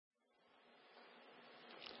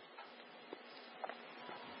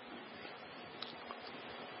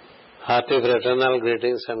Hearty fraternal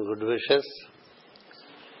greetings and good wishes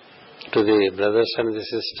to the brothers and the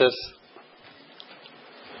sisters.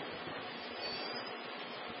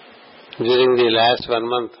 During the last 1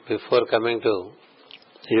 month before coming to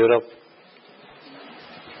Europe,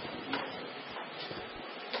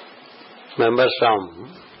 members from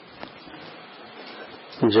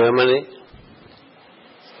Germany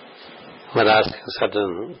were asking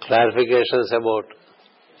certain clarifications about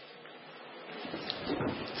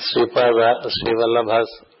Sri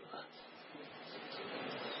Vallabha's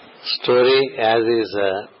story as is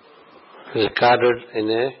recorded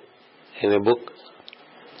in a book.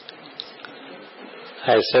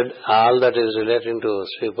 I said all that is relating to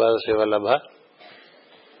Sri Vallabha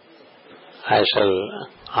I shall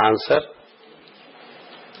answer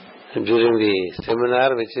during the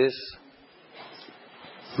seminar which is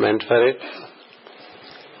meant for it.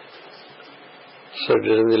 So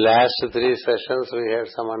during the last 3 sessions we had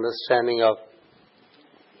some understanding of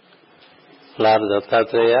Lord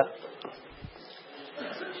Dattatreya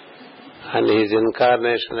and his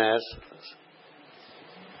incarnation as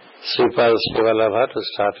Sripad Sri Vallabha to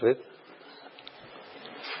start with.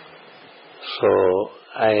 So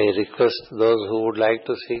I request those who would like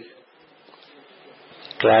to seek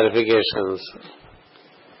clarifications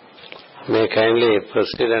may kindly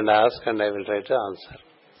proceed and ask, and I will try to answer.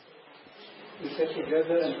 We set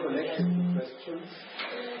together and collected questions,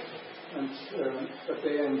 but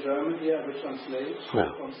they are in German here. I will translate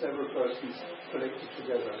from several persons collected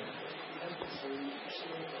together.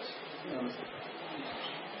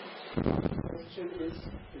 The question is,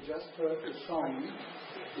 we just heard the song,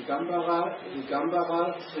 Digambara,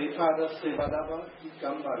 Sripada, Srivallabha,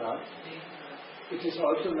 Digambara. It is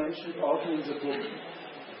also mentioned often in the book.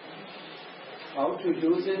 How to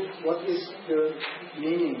use it, what is the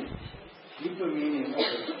meaning, deeper meaning of it.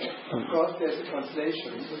 Of course there is a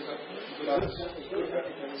translation, but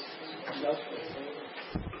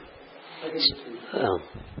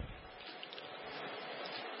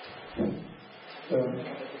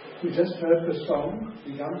we just heard the song,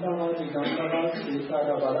 Digambara, Digambara,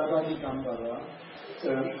 Sripada, Vallabha, Digambara.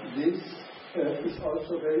 This is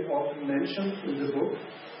also very often mentioned in the book,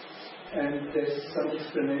 and there's some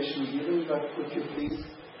explanation given, but could you please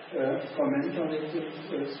comment on it,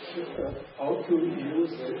 how to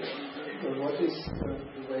use it, what is the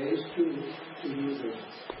ways to use it?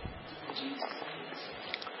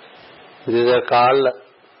 These are called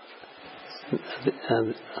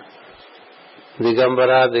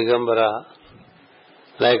Digambara.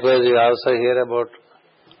 Likewise, you also hear about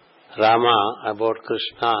Rama, about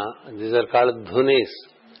Krishna. These are called Dhunis.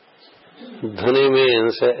 Dhuni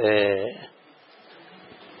means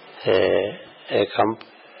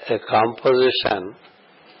a composition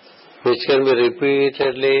which can be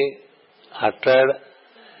repeatedly uttered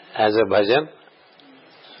as a bhajan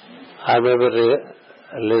or maybe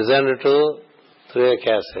listened to through a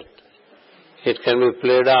cassette. It can be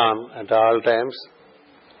played on at all times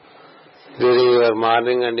during your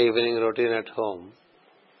morning and evening routine at home,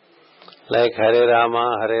 like Hare Rama,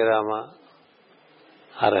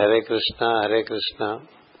 or Hare Krishna.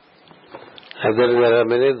 And then there are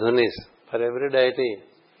many dhunis for every deity.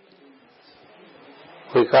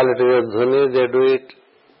 We call it a dhuni. They do it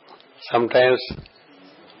sometimes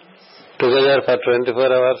together for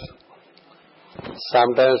 24 hours,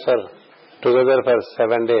 sometimes together for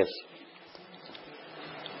 7 days.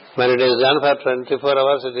 When it is done for 24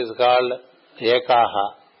 hours, it is called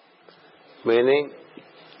Ekaha, meaning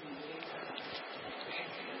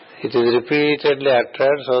it is repeatedly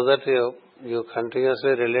uttered so that you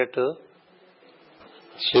continuously relate to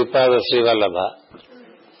Sripada Sri Vallabha.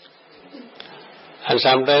 And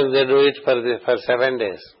sometimes they do it for 7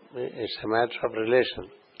 days. It's a matter of relation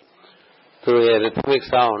through a rhythmic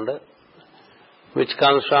sound which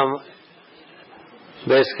comes from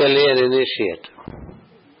basically an initiate.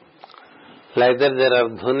 Like that there are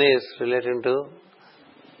dhunis relating to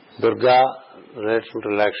Durga, relating to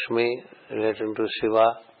Lakshmi, relating to Shiva,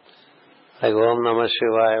 like Om Namah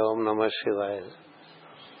Shivaya, Om Namah Shivaya.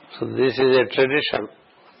 So this is a tradition.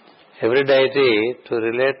 Every deity to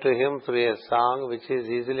relate to him through a song which is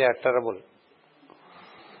easily utterable.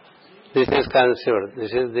 This is conceived.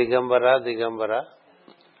 This is Digambara,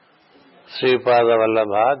 Sripada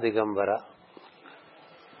Vallabha, Digambara.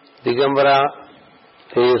 Digambara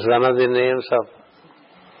is one of the names of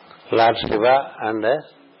Lord Shiva and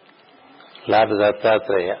Lord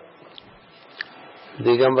Dattatreya.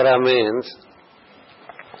 Digambara means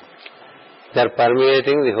they are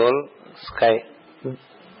permeating the whole sky.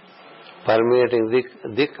 Permeating.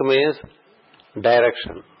 Dik means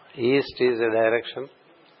direction. East is a direction,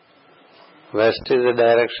 west is a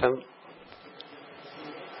direction,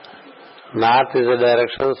 North is a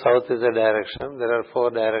direction, south is a direction. There are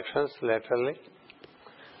 4 directions laterally.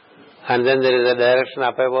 And then there is a direction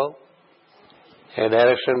up above, a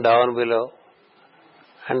direction down below,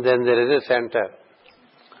 and then there is a center.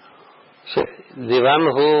 So the one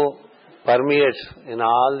who permeates in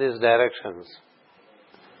all these directions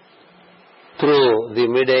through the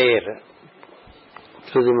mid-air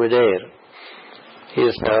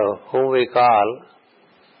is whom we call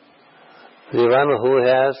the one who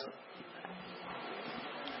has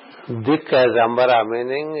dik as ambara,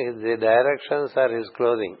 meaning the directions are his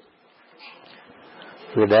clothing.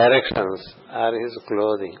 The directions are his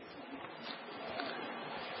clothing.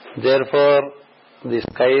 Therefore, the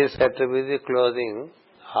sky is said to be the clothing.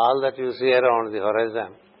 All that you see around the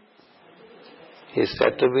horizon is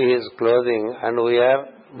said to be his clothing, and we are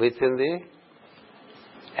within the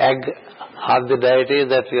egg of the deity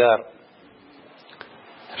that we are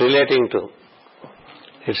relating to.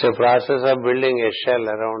 It's a process of building a shell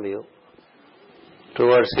around you.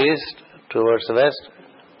 Towards east, towards west,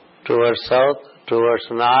 towards south, towards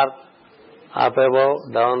north, up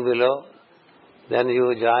above, down below. Then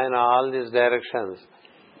you join all these directions.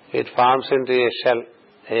 It forms into a shell,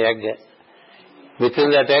 an egg.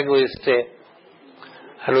 Within that egg we stay.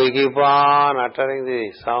 And we keep on uttering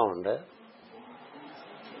the sound,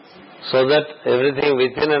 so that everything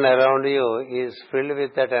within and around you is filled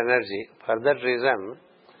with that energy. For that reason,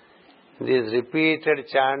 these repeated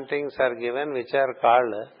chantings are given, which are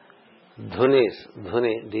called dhunis.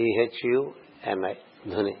 Dhuni, D-H-U-N-I,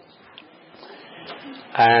 dhuni.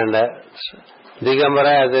 And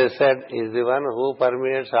Digambara, as I said, is the one who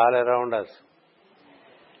permeates all around us.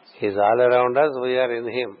 He is all around us, we are in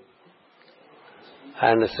him.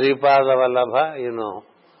 And Sripada Vallabha, you know.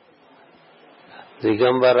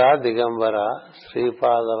 Digambara,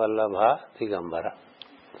 Sripada Vallabha, Digambara.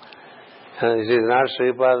 It is not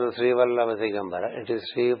Sripada Sri Vallabha Digambara. It is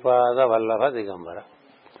Sripada Vallabha Digambara.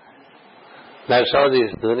 That's how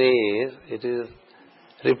this dhuni is. It is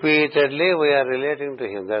repeatedly we are relating to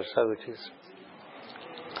him. That's how it is.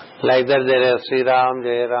 Like that there is Sri Ram,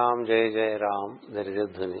 Jai Ram, Jai Jai Ram. There is a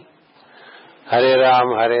dhuni. Hare Ram,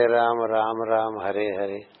 Ram Ram, Hare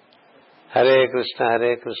Hare. Hare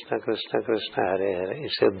Krishna, Krishna Krishna, Hare Hare.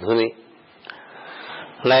 It's a dhuni.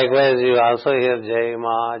 Likewise, you also hear Jai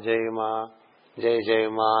Ma, Jai Jai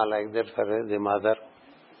Ma, like that for the mother.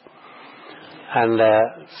 And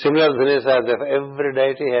similar dhunis are there. Every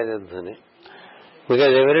deity has a dhuni.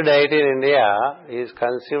 Because every deity in India is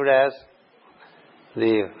conceived as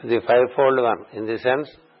the fivefold one. In the sense,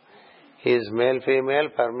 he is male, female,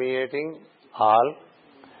 permeating all.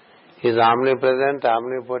 He is omnipresent,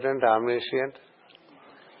 omnipotent, omniscient.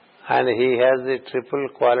 And he has the triple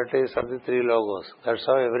qualities of the 3 logos. That's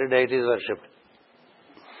how every deity is worshipped.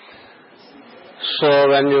 So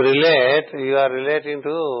when you relate, you are relating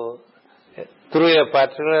through a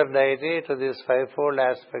particular deity to this fivefold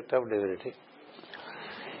aspect of divinity.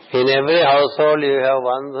 In every household you have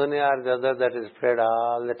one dhuni or the other that is played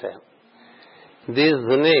all the time. These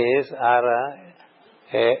dhunis are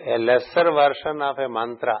a lesser version of a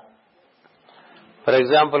mantra. For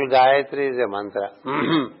example, Gayatri is a mantra.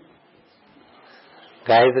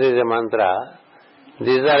 Gayatri is a mantra.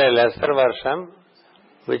 These are a lesser version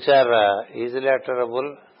which are easily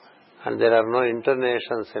utterable and there are no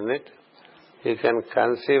intonations in it. You can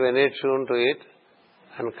conceive any tune to it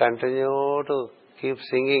and continue to keep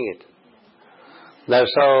singing it.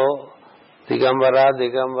 That's how Digambara,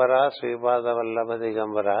 Sripada Vallabha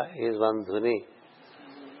Digambara is one dhuni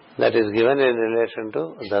that is given in relation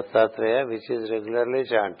to Dattatreya, which is regularly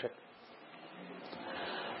chanted.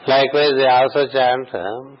 Likewise, they also chant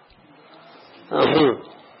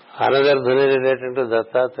another dhuni related to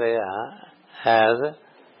Dattatreya as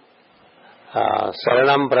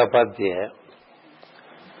Saranam Prapadye.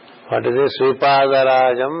 What is it?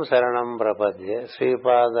 Sripadarajam Saranam Prapadye.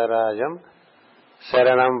 Sripadarajam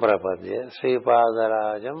Saranam Prapadye.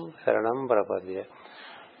 Sripadarajam Saranam Prapadye.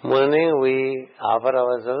 Morning we offer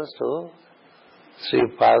ourselves to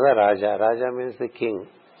Sripada Raja. Raja means the king.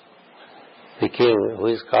 The king who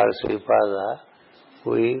is called Sripada.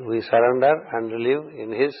 We surrender and live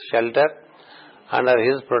in his shelter, under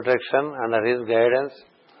his protection, under his guidance,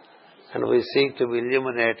 and we seek to be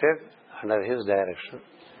illuminated under his direction.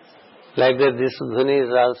 Like that, this dhuni is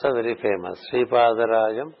also very famous.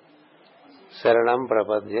 Sripadarajam Saranam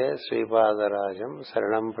Prapadye. Sripadarajam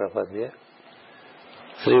Saranam Prapadye.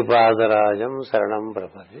 Sripadarajam Saranam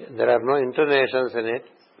Prapadye. There are no intonations in it.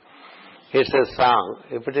 It's a song.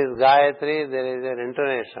 If it is Gayatri, there is an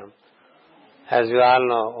intonation. As you all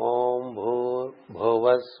know, Om Bhur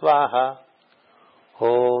Bhuva Swaha,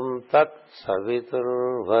 Om Tat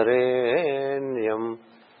Saviturvarenyam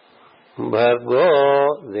Bhargo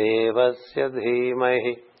Devasya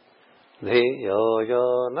Dhimahi Dhiyo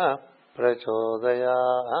Yo Na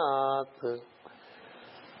Prachodayat.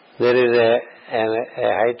 There is a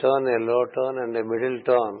high tone, a low tone and a middle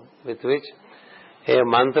tone with which a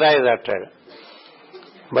mantra is uttered.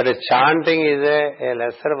 But a chanting is a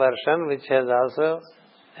lesser version which has also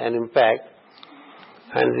an impact,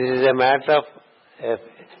 and this is a matter of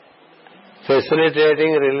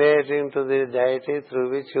facilitating, relating to the deity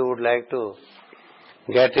through which you would like to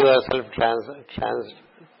get yourself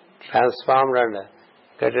transformed and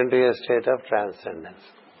get into a state of transcendence.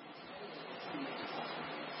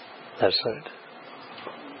 That's right.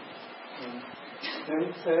 Then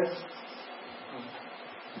it says,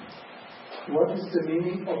 what is the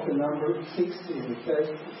meaning of the number 16? It says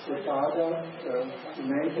the father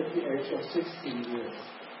remained at the age of 16 years.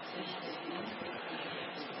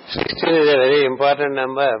 16 is a very important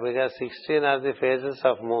number because 16 are the phases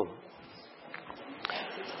of moon.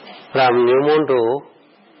 From new moon to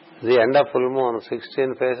the end of full moon,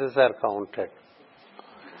 16 phases are counted.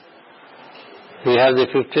 We have the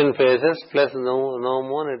 15 phases plus no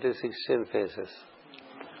moon, it is 16 phases.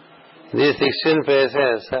 These 16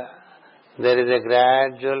 phases, there is a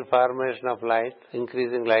gradual formation of light,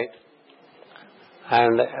 increasing light,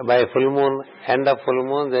 and by full moon, end of full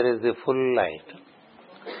moon, there is the full light.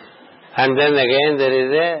 And then again there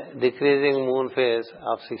is a decreasing moon phase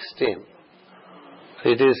of 16. So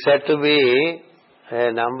it is said to be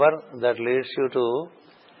a number that leads you to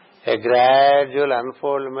a gradual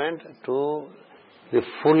unfoldment to the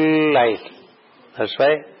full light. That's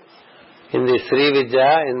why in the Sri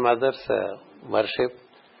Vidya, in Mother's worship,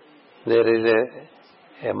 there is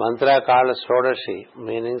a mantra called Shodashi,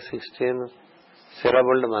 meaning 16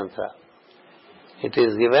 syllabled mantra. It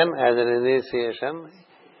is given as an initiation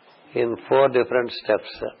in 4 different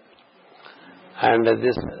steps. And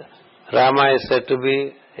this Rama is said to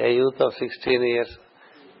be a youth of 16 years.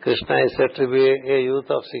 Krishna is said to be a youth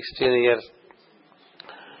of 16 years.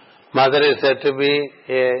 Mother is said to be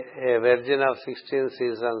a virgin of 16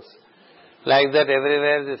 seasons. Like that,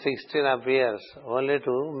 everywhere the 16 appears, only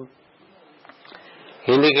to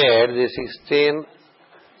indicate the 16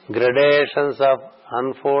 gradations of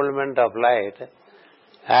unfoldment of light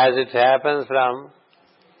as it happens from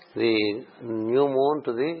the new moon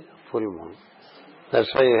to the full moon.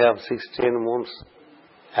 That's why you have 16 moons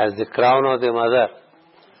as the crown of the mother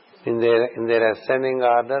in their ascending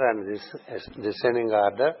order and this descending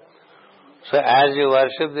order. So as you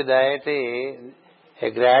worship the deity, a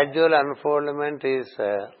gradual unfoldment is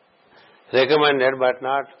recommended, but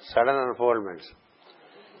not sudden unfoldments.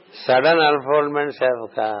 Sudden unfoldments have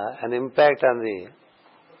an impact on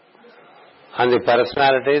the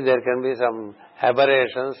personality. There can be some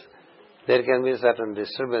aberrations. There can be certain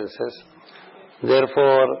disturbances.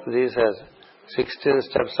 Therefore, these 16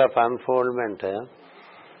 steps of unfoldment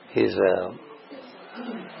is an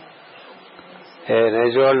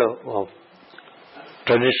age-old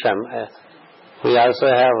tradition. We also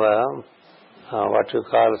have what you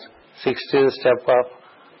call 16 step of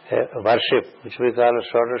worship, which we call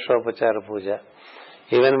Shodashopachara Puja.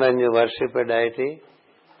 Even when you worship a deity,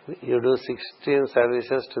 you do 16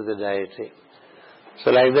 services to the deity. So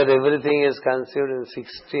like that, everything is conceived in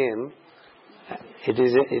 16. It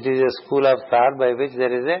is a school of thought by which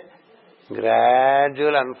there is a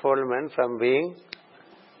gradual unfoldment from being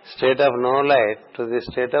state of no light to the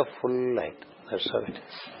state of full light. That's how it is.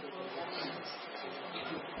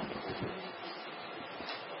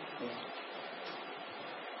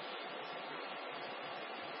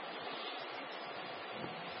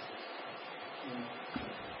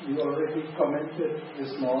 You already commented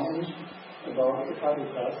this morning about the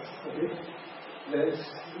Parikas a bit. There is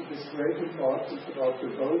this great importance about the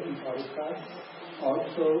golden Parikas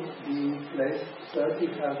also being placed 30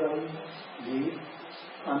 fathom deep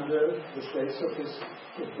under the place of his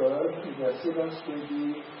birth, and the Siddhas will be,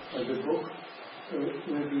 the book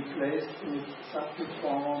will be placed in its Sakti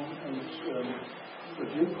form. And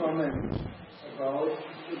would you comment about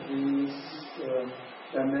these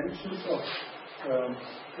dimensions of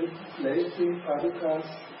placing Parikas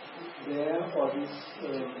there, or these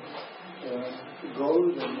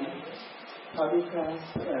golden Parikas,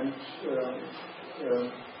 and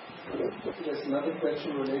there's another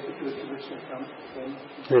question related to it which will come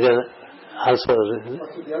then. Also,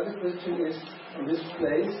 the other question is, in this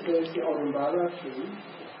place there is the Aurumbala tree,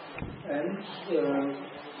 and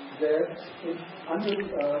under the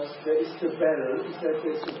earth there is the bell. There's a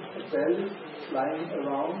bell flying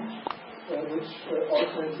around, which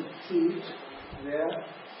also has a seed there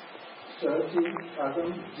 30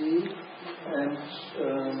 fathom deep and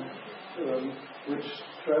which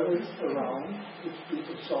travels around, which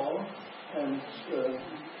people saw, and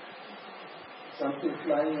something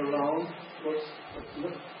flying around was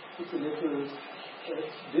a little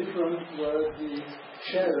different were the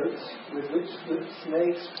shells with which the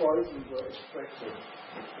snake's poison were extracted.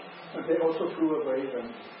 And they also flew away then.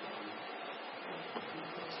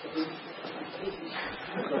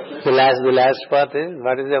 The last part is,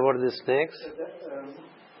 what is about the snakes?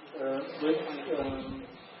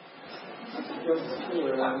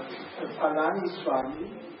 Palani Swami,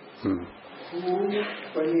 who,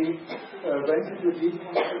 when he went into deep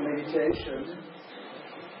meditation,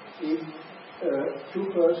 two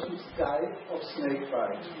persons died of snake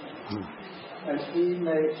bite. And he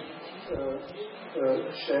made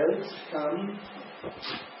shells come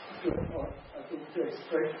to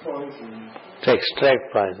extract poison. To extract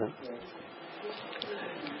poison. Yes.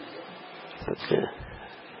 Okay.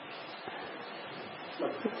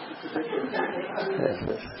 Yes.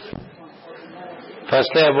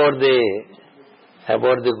 Firstly,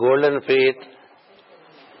 about the golden feet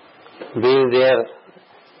being there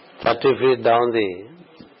 30 feet down the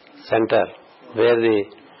center, where the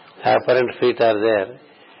apparent feet are there.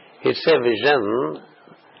 It's a vision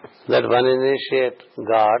that one initiate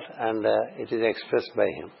God and it is expressed by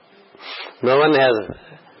him. No one has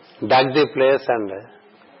dug the place and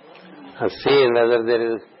seen whether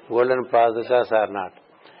there is golden padukas or not.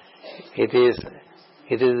 It is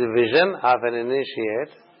the vision of an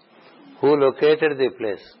initiate who located the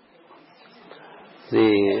place.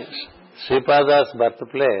 The Sripada's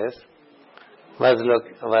birthplace was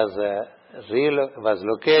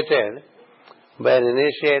located by an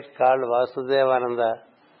initiate called Vasudevananda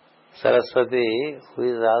Saraswati, who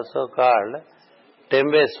is also called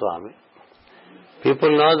Tembe Swami.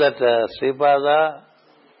 People know that Sripada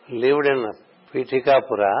lived in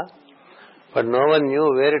Pitikapura, but no one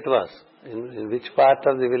knew where it was, in which part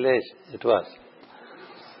of the village it was.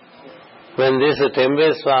 When this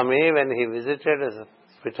Tembe Swami, when he visited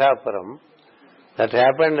Pithapuram, that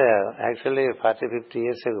happened actually 40-50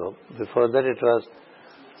 years ago. Before that it was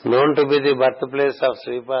known to be the birthplace of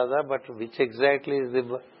Sripada, but which exactly is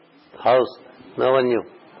the house, no one knew.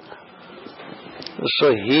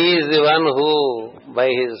 So he is the one who, by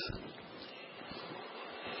his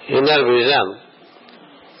inner vision,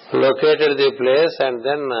 located the place and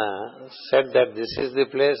then said that this is the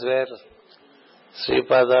place where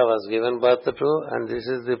Sripada was given birth to, and this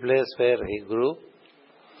is the place where he grew,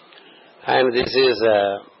 and this is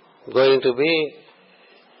going to be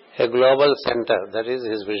a global center. That is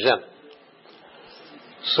his vision.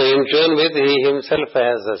 So in tune with, he himself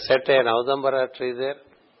has set an Audambara tree there,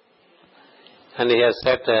 and he has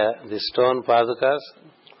set the stone padukas,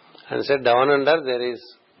 and said down under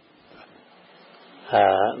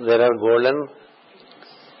there are golden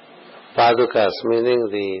padukas, meaning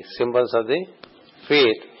the symbols of the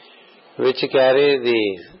feet, which carry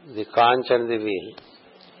the conch and the wheel.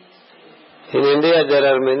 In India there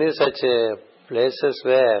are many such places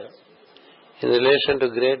where, in relation to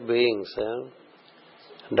great beings,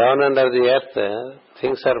 down under the earth,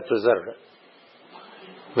 things are preserved.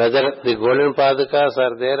 Whether the golden padukas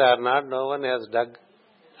are there or not, no one has dug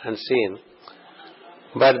and seen.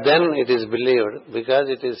 But then it is believed, because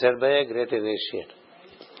it is said by a great initiate.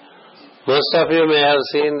 Most of you may have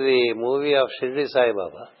seen the movie of Shirdi Sai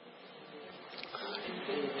Baba.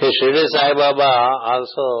 In Shirdi Sai Baba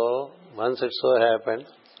also, once it so happened,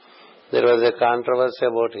 there was a controversy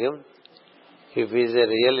about him, if he is a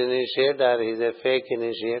real initiate or he is a fake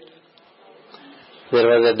initiate. There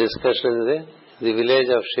was a discussion in the village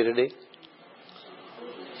of Shirdi.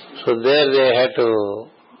 So there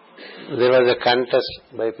was a contest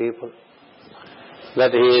by people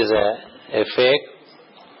that he is a fake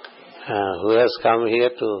who has come here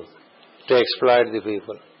to exploit the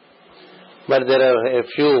people. But there are a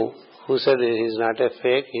few who said he is not a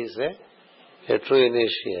fake, he is a true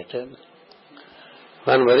initiate.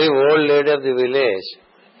 One very old lady of the village,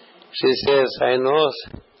 she says, I know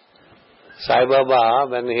Sai Baba,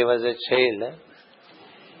 when he was a child,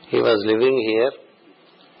 he was living here.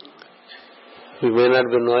 We may not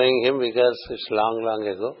be knowing him because it's long, long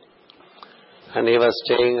ago. And he was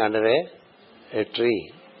staying under a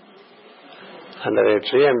tree. Under a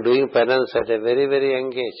tree and doing penance at a very, very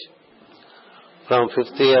young age. From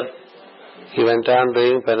 5th year, he went on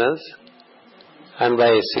doing penance. And by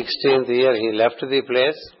 16th year, he left the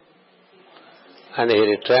place and he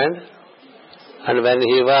returned. And when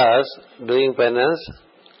he was doing penance,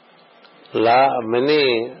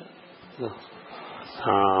 many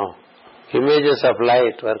images of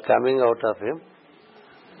light were coming out of him.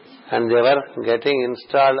 and they were getting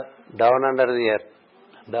installed down under the earth.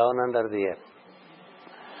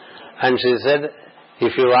 And she said,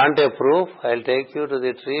 if you want a proof, I'll take you to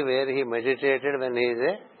the tree where he meditated when he is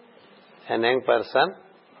a young person,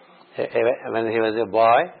 when he was a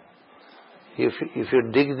boy. If you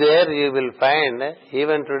dig there, you will find,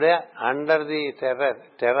 even today, under the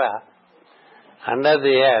terra, under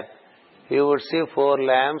the earth, you would see 4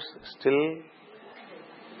 lamps still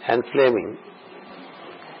and flaming,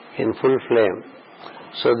 in full flame.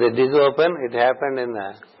 So they dig open. It happened in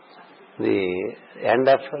the end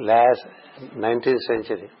of last 19th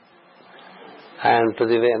century. And to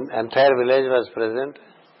the entire village was present.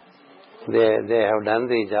 They have done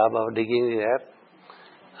the job of digging the earth.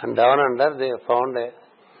 And down under they found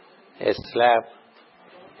a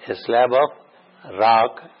slab of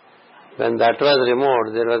rock. When that was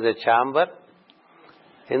removed, there was a chamber.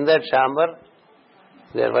 In that chamber,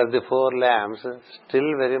 there were the 4 lamps,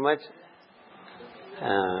 still very much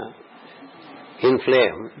in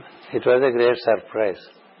flame. It was a great surprise.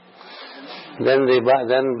 Then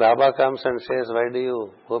Baba comes and says, why do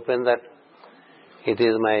you open that? It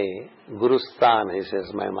is my Gurusthan, he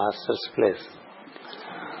says, my master's place.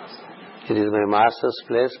 It is my master's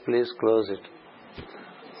place, please close it.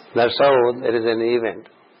 That's how there is an event.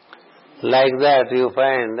 Like that you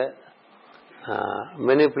find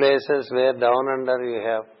many places where down under you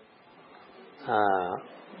have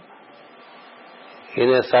in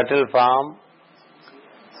a subtle form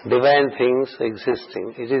divine things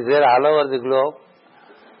existing. It is there all over the globe.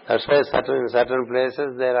 That's why in certain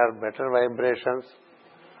places there are better vibrations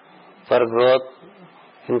for growth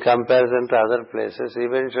in comparison to other places.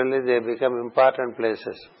 Eventually they become important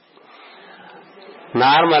places.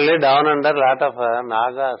 Normally down under lot of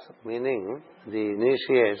nagas, meaning the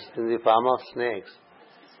initiates in the form of snakes,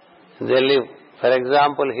 they live. For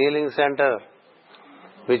example, healing center,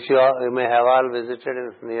 which you may have all visited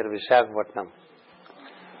near Visakhapatnam,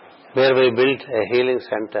 where we built a healing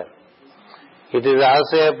center. It is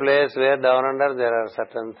also a place where down under there are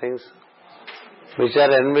certain things which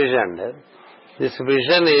are envisioned. This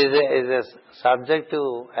vision is a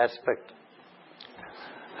subjective aspect.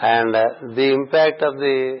 And the impact of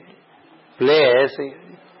the place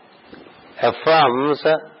affirms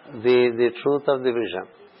the truth of the vision.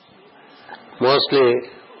 Mostly,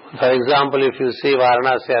 for example, if you see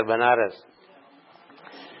Varanasi or Benares,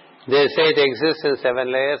 they say it exists in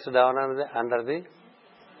 7 layers down under the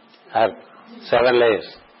earth. 7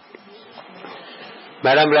 layers.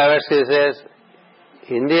 Madame Blavatsky says,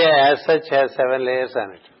 India as such has 7 layers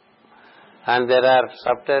on it. And there are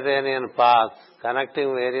subterranean paths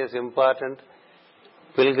connecting various important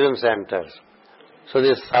pilgrim centers. So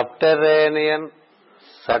the subterranean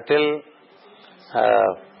subtle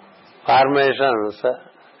formations,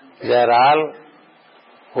 they are all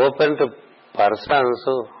open to persons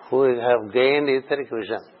who have gained etheric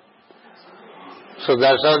vision. So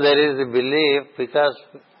that's how there is the belief, because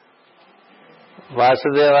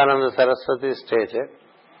Vasudevananda Saraswati stated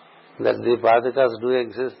that the Padakas do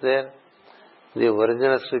exist there. The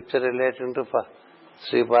original scripture relating to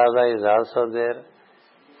Sripada is also there.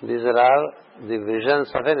 These are all the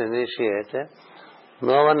visions of an initiate.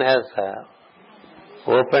 No one has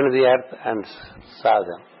opened the earth and saw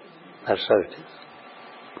them. That's how it is.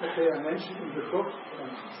 They are mentioned in the book,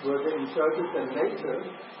 were they inserted then later?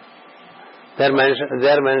 They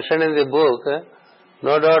are mentioned in the book,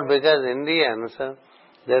 no doubt, because Indians,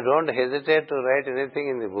 they don't hesitate to write anything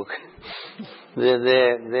in the book.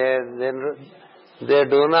 They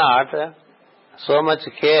do not so much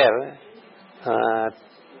care to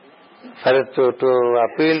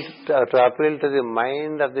appeal to the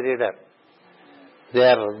mind of the reader.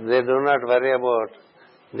 They do not worry about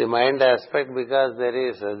the mind aspect, because there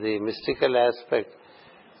is the mystical aspect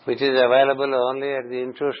which is available only at the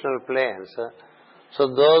intuitional planes. So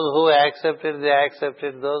those who accept it, they accept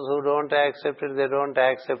it. Those who don't accept it, they don't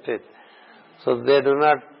accept it. So they do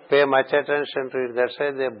not pay much attention to it. That's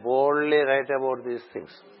why they boldly write about these things.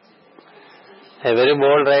 A very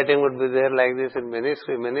bold writing would be there like this in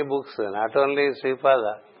many books, not only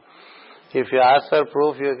Sripada. If you ask for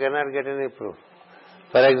proof, you cannot get any proof.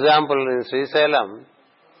 For example, in Srisailam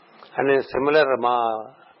and in similar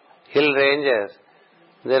hill ranges,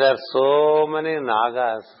 there are so many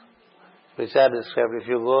nagas which are described. If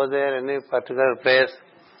you go there, any particular place,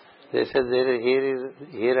 they say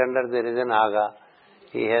here under there is a naga.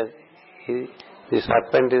 The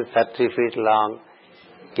serpent is 30 feet long.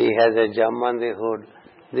 He has a gem on the hood.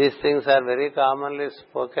 These things are very commonly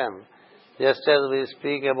spoken, just as we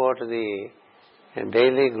speak about the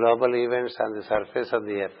daily global events on the surface of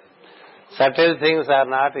the earth. Subtle things are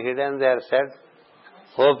not hidden, they are said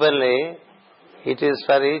openly. It is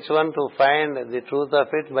for each one to find the truth of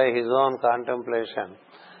it by his own contemplation.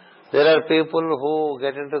 There are people who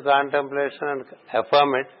get into contemplation and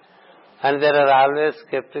affirm it, and there are always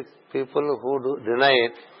skeptic people who deny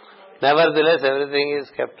it. Nevertheless, everything is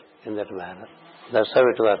kept in that manner. That's how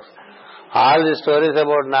it works. All the stories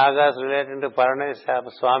about Nagas relating to Paraneshwara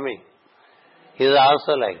Swami is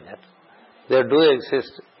also like that. They do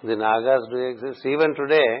exist. The Nagas do exist. Even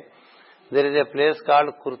today, there is a place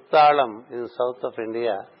called Kurtalam in south of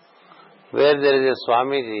India, where there is a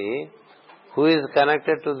Swamiji who is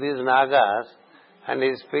connected to these Nagas, and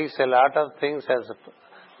he speaks a lot of things as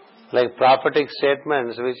like prophetic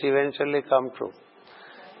statements which eventually come true.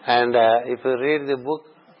 And if you read the book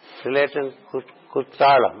relating to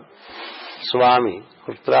Kurtalam Swami,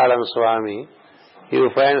 you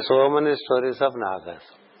find so many stories of Nagas.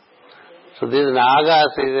 So these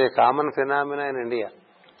Nagas is a common phenomenon in India.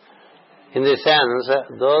 In the sense,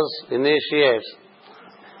 those initiates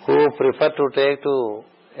who prefer to take to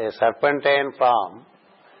a serpentine form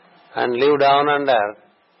and live down under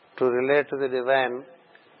to relate to the divine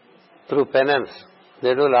through penance.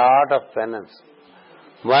 They do a lot of penance.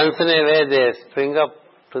 Once in a way they spring up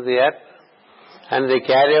to the earth and they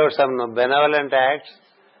carry out some benevolent acts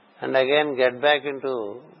and again get back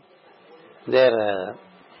into their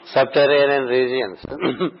subterranean regions.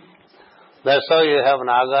 That's how you have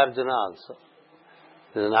Nagarjuna also.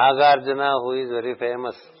 This Nagarjuna, who is very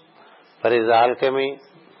famous for his alchemy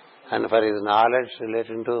and for his knowledge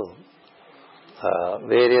relating to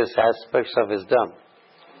various aspects of wisdom.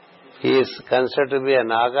 He is considered to be a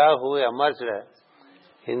Naga who emerged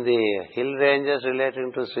in the hill ranges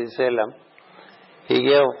relating to Sri Salem. He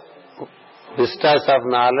gave vistas of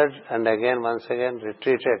knowledge and once again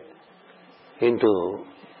retreated into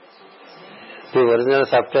the original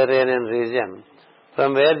subterranean region.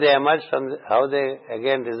 From where they emerge, how they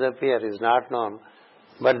again disappear is not known,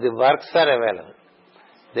 but the works are available.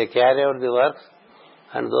 They carry out the works,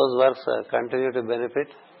 and those works continue to benefit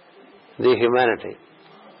the humanity.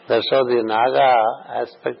 That's how the Naga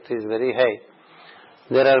aspect is very high.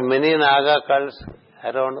 There are many Naga cults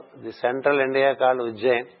around the central India called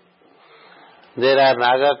Ujjain. There are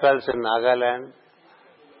Naga cults in Nagaland.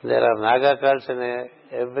 There are Naga cults in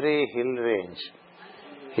every hill range.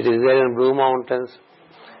 It is there in Blue Mountains.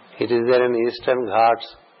 It is there in Eastern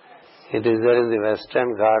Ghats. It is there in the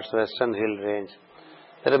Western Ghats, Western Hill Range.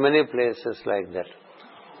 There are many places like that.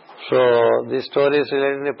 So, the stories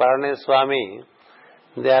related to Paraneshwara Swami,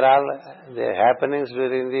 they are all the happenings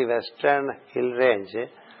during the Western Hill Range,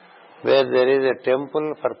 where there is a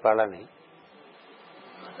temple for Palani.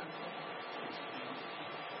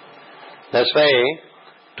 That's why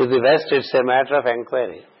to the west it's a matter of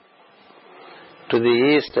enquiry. To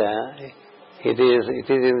the east, it is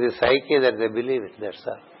in the psyche that they believe it, that's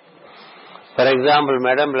all. For example,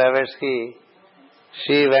 Madame Blavatsky,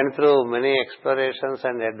 she went through many explorations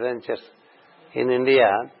and adventures in India,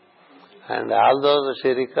 and all those she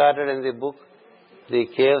recorded in the book, The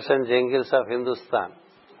Caves and Jungles of Hindustan.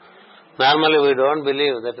 Normally we don't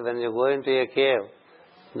believe that when you go into a cave,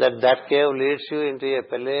 that cave leads you into a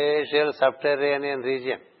palatial subterranean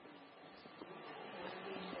region.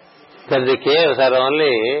 That the caves are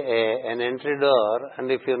only an entry door,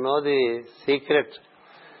 and if you know the secret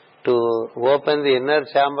to open the inner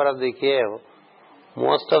chamber of the cave,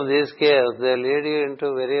 most of these caves, they lead you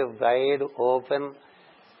into very wide, open,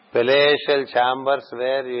 palatial chambers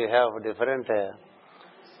where you have different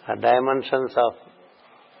dimensions of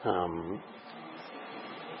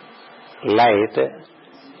light,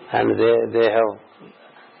 and their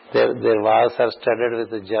walls are studded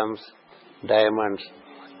with gems, diamonds,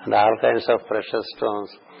 and all kinds of precious stones,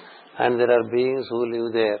 and there are beings who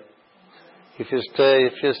live there. If you study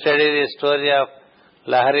the story of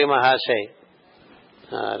Lahari Mahashai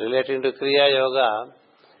relating to Kriya Yoga,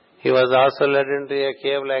 he was also led into a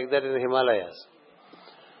cave like that in the Himalayas.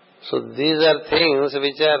 So these are things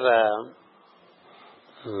which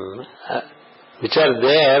are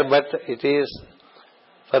there, but it is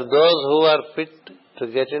for those who are fit to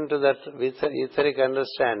get into that etheric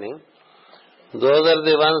understanding. Those are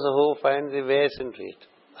the ones who find the ways into it.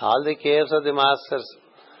 All the caves of the masters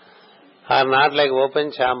are not like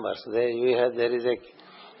open chambers. There is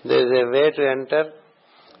a way to enter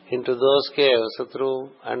into those caves through,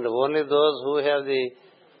 and only those who have the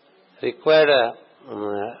required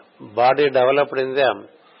body developed in them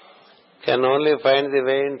can only find the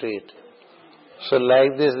way into it. So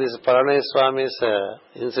like this Paraneshwara Swami's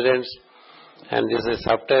incidents, and this is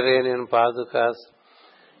subterranean Padukas,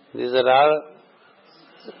 these are all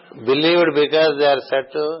believed because they are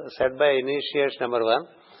said by initiates, number one,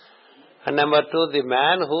 And number two, the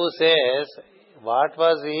man who says what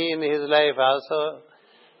was he in his life also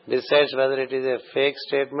decides whether it is a fake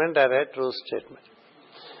statement or a true statement.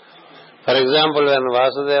 For example, when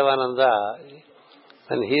Vasudevananda,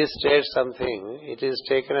 when he states something, it is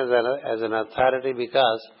taken as an authority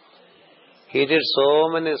because he did so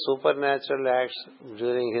many supernatural acts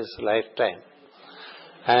during his lifetime.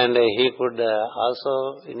 And he could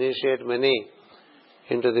also initiate many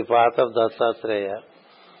into the path of Dattatreya.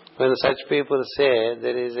 When such people say,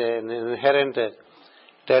 there is an inherent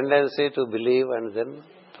tendency to believe and then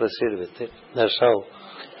proceed with it. That's how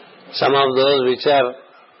some of those which are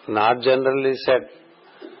not generally said,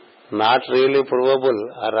 not really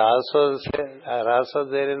provable, are also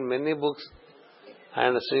there in many books,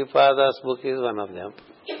 and Sripada's book is one of them.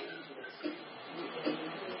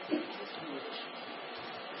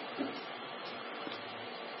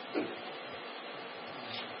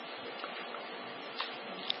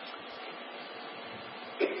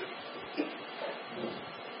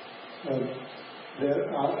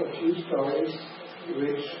 There are a few stories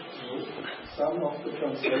which some of the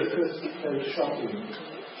translators felt shocking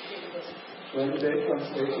when they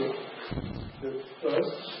translated. The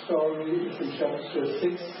first story is in chapter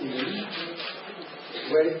 16,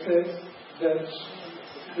 where it says that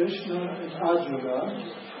Krishna and Arjuna,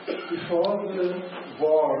 before the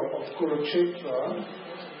war of Kurukshetra,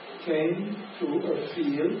 came to a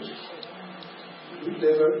field.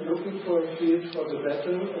 They were looking for a field for the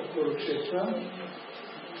battle of Kurukshetra,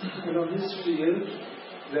 and on this field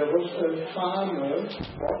there was a farmer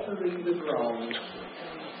watering the ground.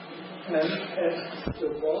 And as the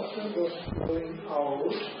water was flowing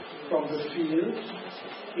out from the field,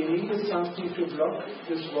 he needed something to block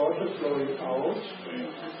this water flowing out.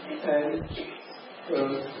 And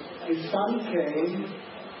his son came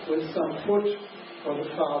with some food for the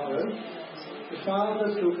father. The father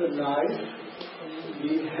took a knife,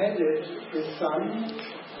 beheaded his son,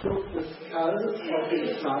 took the skull of his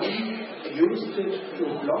son, used it to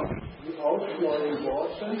block the outflowing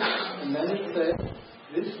water, and then it said,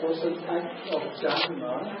 this was an act of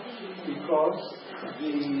dharma because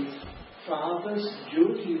the father's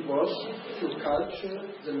duty was to culture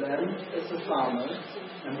the land as a farmer,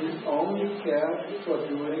 and he only cared for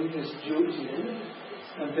doing his duty,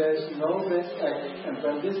 and there is no best act. And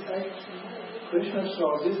when this act, Krishna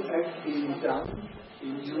saw this act being done, he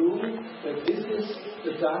knew that this is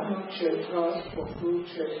the Dharma Kshetra for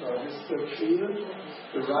Kurukshetra. This is the field,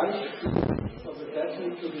 the right field for the battle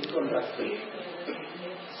to be conducted.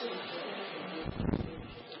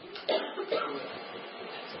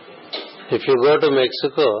 If you go to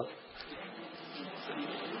Mexico,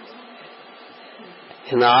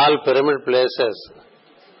 in all pyramid places,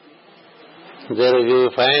 there you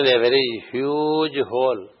will find a very huge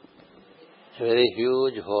hole. A very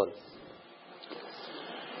huge hole.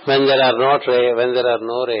 When there are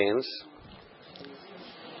no rains,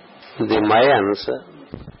 the Mayans,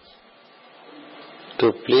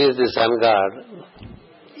 to please the sun god,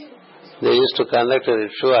 they used to conduct a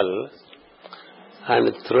ritual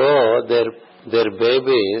and throw their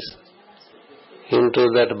babies into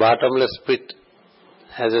that bottomless pit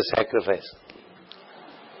as a sacrifice.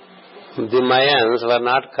 The Mayans were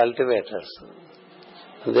not cultivators.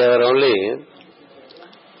 They were only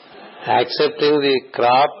accepting the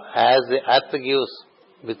crop as the earth gives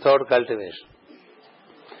without cultivation.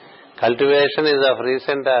 Cultivation is of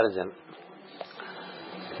recent origin.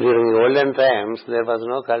 During olden times, there was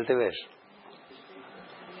no cultivation.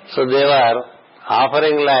 So they were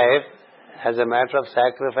offering life as a matter of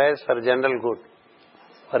sacrifice for general good.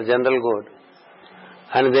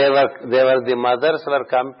 And the mothers were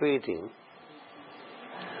competing.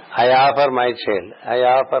 I offer my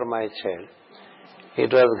child.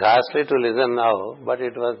 It was ghastly to listen now, but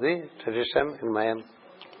it was the tradition in Mayan.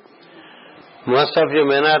 Most of you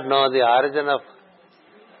may not know the origin of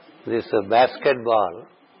this basketball.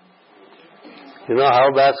 You know how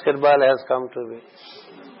basketball has come to be.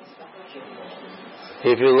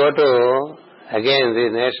 If you go to, again, the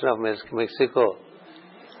nation of Mexico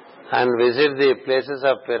and visit the places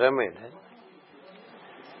of pyramid,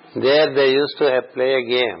 there they used to play a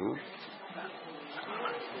game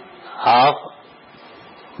of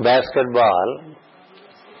basketball.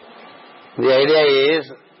 The idea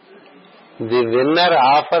is the winner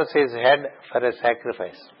offers his head for a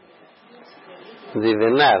sacrifice. The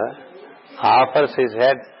winner offers his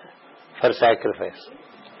head for sacrifice.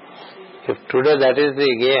 If today that is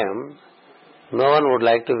the game, no one would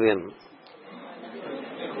like to win.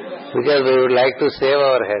 Because we would like to save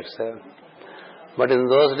our heads. But in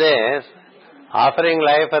those days, offering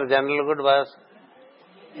life for general good was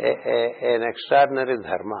an extraordinary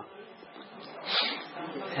dharma.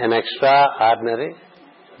 an extraordinary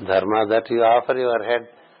dharma that you offer your head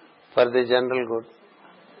for the general good.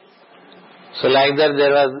 So like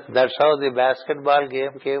that, that's how the basketball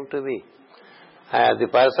game came to be. The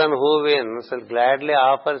person who wins will gladly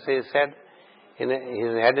offers his head in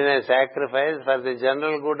a sacrifice for the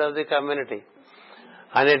general good of the community.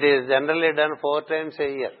 And it is generally done 4 times a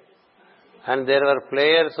year. And there were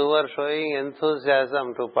players who were showing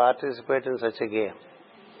enthusiasm to participate in such a game.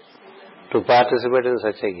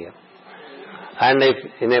 And if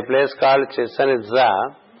in a place called Chichen Itza,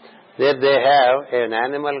 there they have an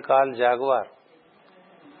animal called jaguar.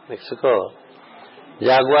 Mexico.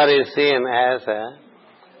 Jaguar is seen as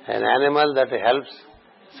an animal that helps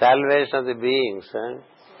salvation of the beings.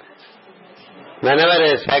 Whenever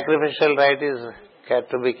a sacrificial rite is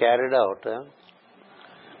to be carried out,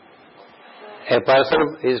 a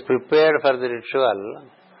person is prepared for the ritual,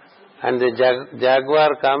 and the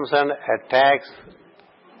jaguar comes and attacks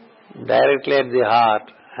directly at the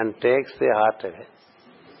heart and takes the heart away.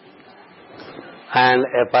 And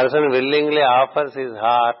a person willingly offers his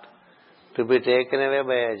heart to be taken away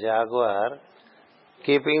by a jaguar,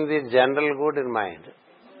 keeping the general good in mind.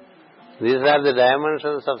 These are the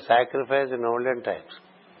dimensions of sacrifice in olden times.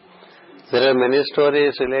 There are many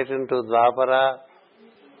stories relating to Dwapara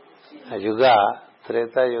Yuga,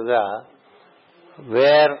 Treta Yuga,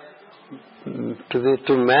 where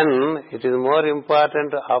to men it is more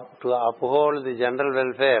important to uphold the general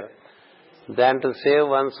welfare than to save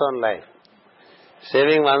one's own life.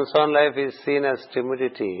 Saving one's own life is seen as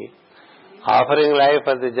timidity. Offering life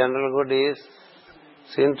for the general good is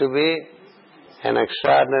seen to be an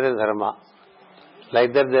extraordinary dharma.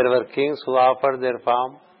 Like that, there were kings who offered their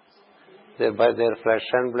farm, by their flesh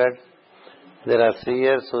and blood. There are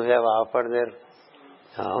seers who have offered their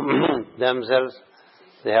themselves.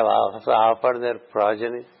 They have also offered their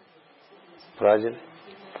progeny.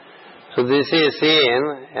 So this is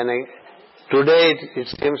seen, and today it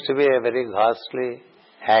seems to be a very ghastly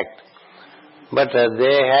act. But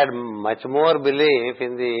they had much more belief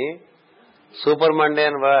in the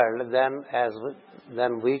supermundane world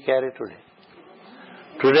than we carry today.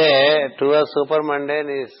 Today, to us, supermundane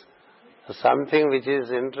is something which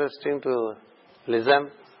is interesting to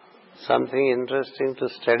listen, something interesting to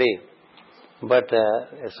study. But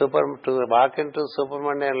to walk into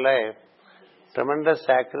supermundane life, tremendous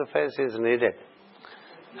sacrifice is needed.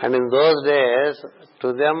 And in those days,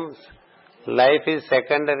 to them, life is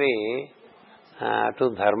secondary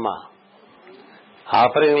to dharma.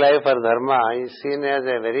 Offering life for dharma is seen as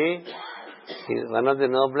one of the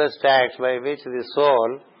noblest acts by which the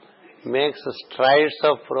soul makes strides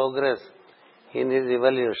of progress in his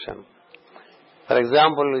evolution. For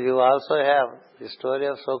example, you also have the story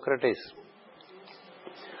of Socrates.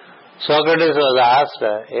 Socrates was asked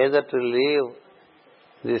either to leave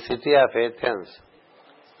the city of Athens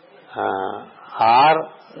or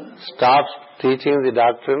stop teaching the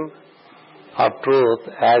doctrine of truth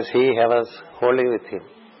as he was holding with him.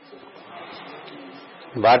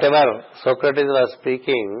 Whatever Socrates was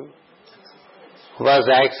speaking was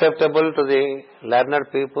acceptable to the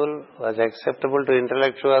learned people, was acceptable to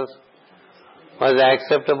intellectuals, was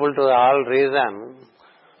acceptable to all reason,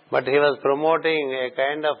 but he was promoting a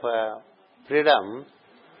kind of freedom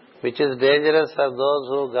which is dangerous for those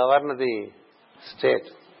who govern the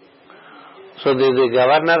state. So the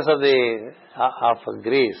governors of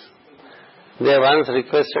Greece, they once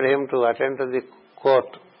requested him to attend to the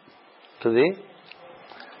court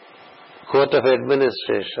of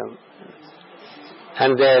administration,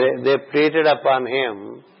 and they pleaded upon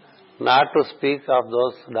him not to speak of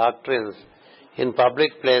those doctrines in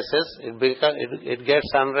public places. It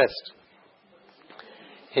gets unrest.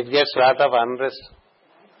 It gets lot of unrest.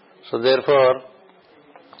 So therefore,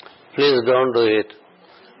 please don't do it.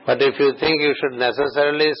 But if you think you should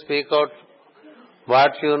necessarily speak out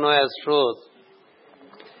what you know as truth,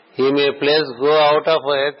 he may please go out of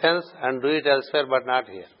Athens and do it elsewhere, but not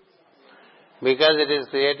here, because it is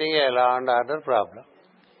creating a law and order problem.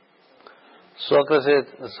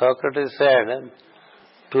 Socrates said,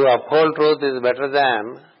 to uphold truth is better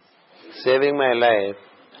than saving my life.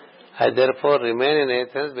 I therefore remain in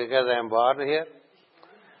Athens because I am born here,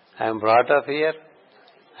 I am brought up here,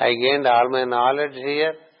 I gained all my knowledge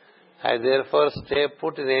here. I therefore stay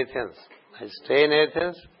put in Athens. I stay in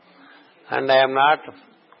Athens, and I am not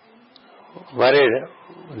worried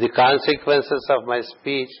the consequences of my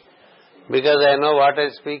speech, because I know what I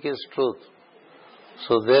speak is truth.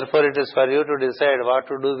 So therefore it is for you to decide what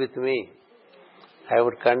to do with me. I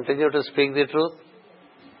would continue to speak the truth,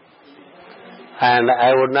 and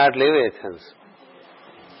I would not leave Athens.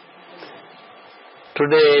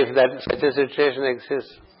 Today, if such a situation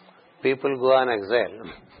exists, people go on exile.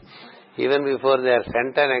 Even before they are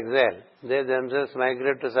sent on exile, they themselves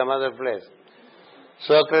migrate to some other place.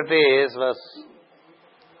 Socrates was,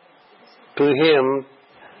 to him,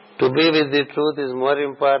 to be with the truth is more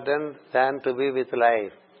important than to be with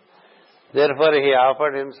life. Therefore, he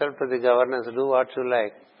offered himself to the governors, do what you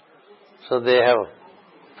like. So they have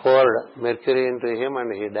poured mercury into him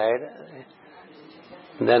and he died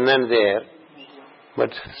then and there.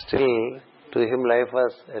 But still, to him life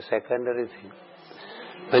was a secondary thing.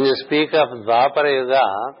 When you speak of Dwapara Yuga,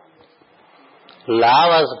 law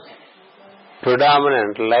was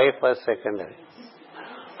predominant, life was secondary.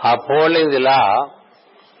 Upholding the law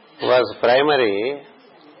was primary.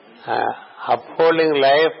 Upholding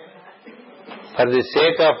life for the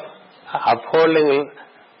sake of upholding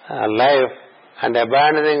life and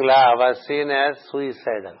abandoning law was seen as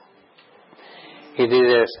suicidal. Such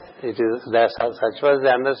was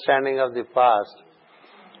the understanding of the past,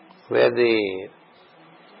 where the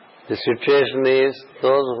situation is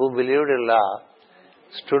those who believed in law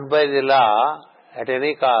stood by the law at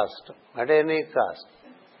any cost. At any cost.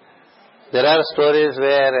 There are stories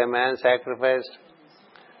where a man sacrificed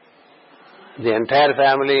the entire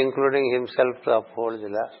family, including himself, to uphold the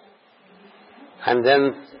law. And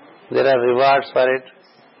then there are rewards for it,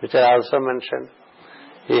 which are also mentioned.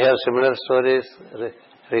 We have similar stories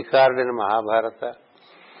recorded in Mahabharata.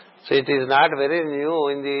 So it is not very new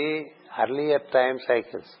in the earlier time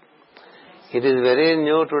cycles. It is very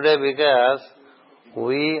new today because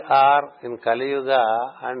we are in Kali Yuga,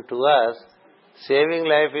 and to us, saving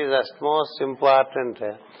life is utmost important.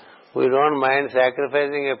 We don't mind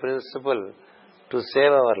sacrificing a principle to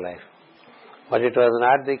save our life. But it was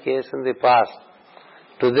not the case in the past.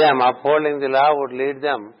 To them, upholding the law would lead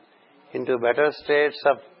them into better states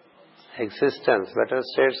of existence, better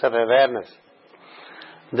states of awareness,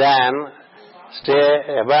 than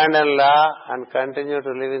abandon law and continue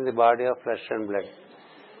to live in the body of flesh and blood.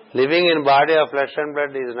 Living in body of flesh and blood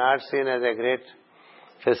is not seen as a great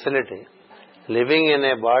facility. Living in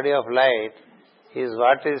a body of light is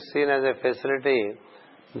what is seen as a facility.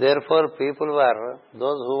 Therefore, those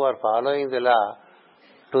who were following the law,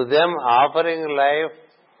 to them offering life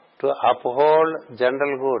to uphold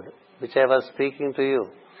general good, which I was speaking to you,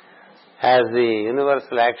 as the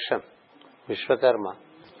universal action, Vishwakarma,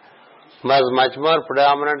 was much more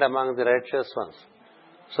predominant among the righteous ones.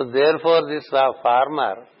 So therefore, this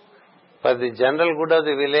farmer, for the general good of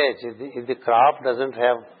the village, if the crop doesn't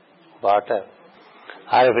have water,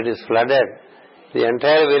 or if it is flooded, the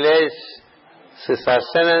entire village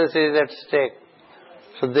sustenance is at stake.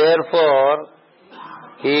 So therefore,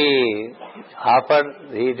 he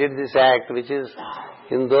did this act, which is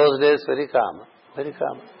in those days very common, very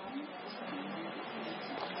common.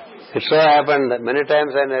 It so happened that many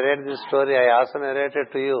times I narrate this story. I also narrated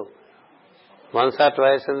to you once or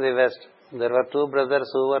twice in the West. There were two brothers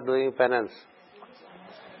who were doing penance.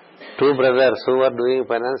 Two brothers who were doing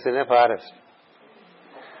penance in a forest.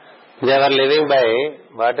 They were living by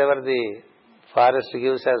whatever the forest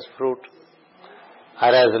gives as fruit or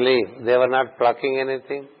as leaf. They were not plucking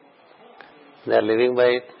anything. They are living by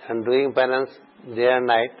it and doing penance day and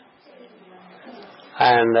night.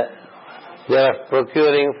 And they were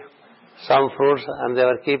procuring some fruits and they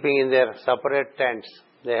were keeping in their separate tents.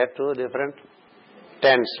 They had two different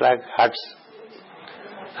tents like huts.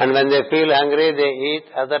 And when they feel hungry, they eat.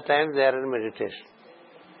 Other times they are in meditation.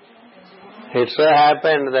 It so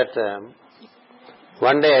happened that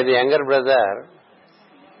one day the younger brother,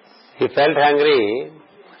 he felt hungry,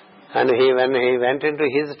 and when he went into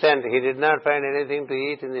his tent, he did not find anything to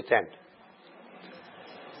eat in the tent.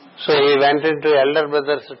 So he went into elder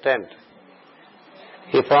brother's tent.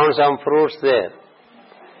 He found some fruits there.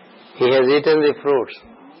 He has eaten the fruits,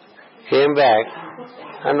 came back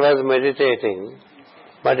and was meditating,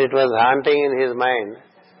 but it was haunting in his mind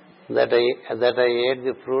that I ate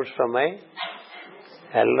the fruits from my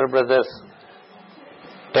elder brother's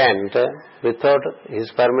tent without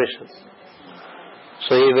his permission.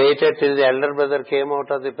 So he waited till the elder brother came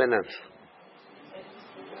out of the penance.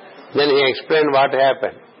 Then he explained what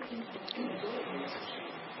happened.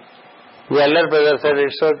 The elder brother said,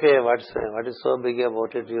 "It's okay, what is so big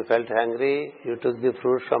about it? You felt hungry, you took the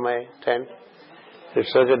fruit from my tent.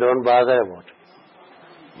 It's okay, don't bother about it."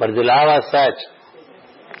 But the law was such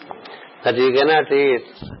that you cannot eat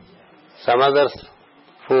some other's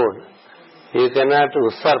food. You cannot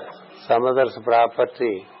usurp some other's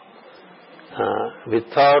property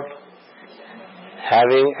without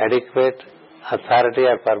having adequate authority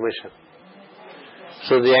or permission.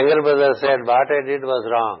 So the younger brother said, "What I did was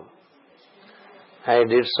wrong. I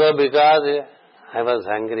did so because I was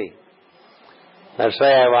hungry. That's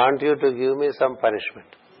why I want you to give me some punishment.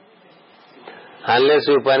 Unless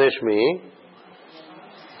you punish me,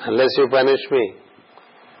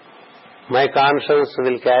 my conscience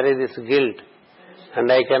will carry this guilt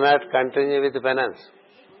and I cannot continue with penance.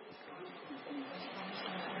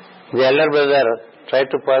 The elder brother tried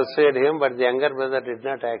to persuade him, but the younger brother did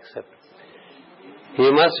not accept.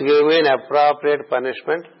 You must give me an appropriate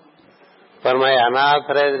punishment for my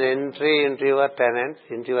unauthorized entry into your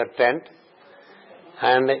tent,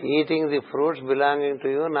 and eating the fruits belonging to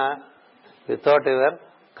you without your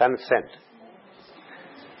consent.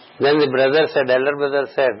 Then the elder brother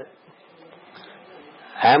said,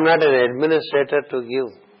 I am not an administrator to give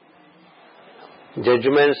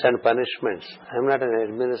judgments and punishments. I am not an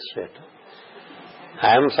administrator.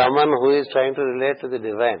 I am someone who is trying to relate to the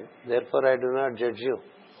divine. Therefore, I do not judge you.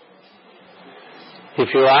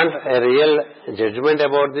 If you want a real judgment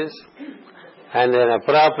about this and an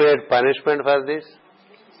appropriate punishment for this,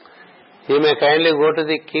 you may kindly go to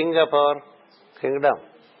the king of our kingdom.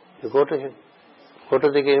 You go to him. Go to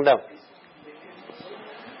the kingdom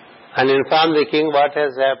and inform the king what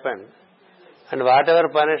has happened. And whatever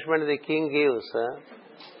punishment the king gives,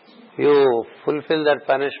 you fulfill that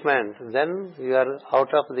punishment, then you are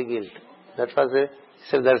out of the guilt. That was it. He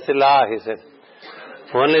said, that's the law, he said.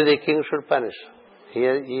 Only the king should punish. He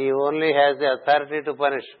only has the authority to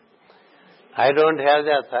punish. I don't have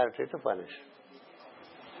the authority to punish.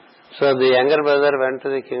 So the younger brother went to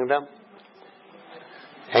the kingdom,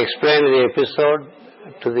 explained the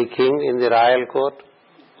episode to the king in the royal court.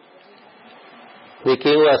 The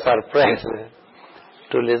king was surprised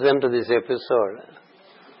to listen to this episode,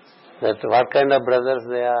 that what kind of brothers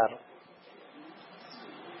they are.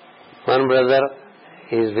 One brother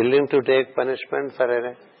is willing to take punishment for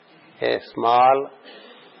a small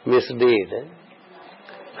misdeed,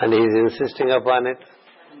 and he is insisting upon it.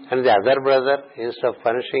 And the other brother, instead of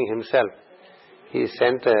punishing himself, he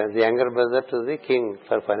sent the younger brother to the king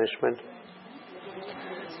for punishment.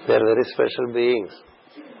 They are very special beings.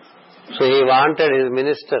 So he wanted his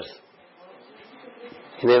ministers.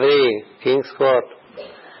 In every king's court,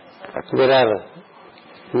 there are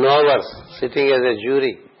knowers sitting as a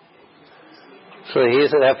jury. So he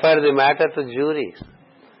referred the matter to juries.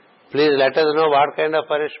 Please let us know what kind of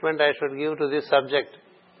punishment I should give to this subject.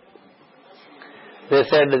 They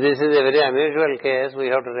said, this is a very unusual case, we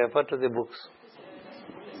have to refer to the books.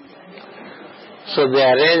 So they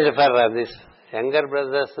arranged for this younger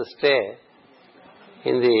brothers to stay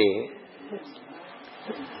in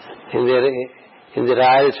the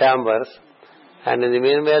royal chambers, and in the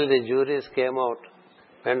meanwhile the juries came out,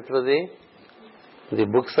 went through the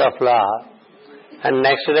books of law, and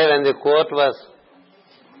next day when the court was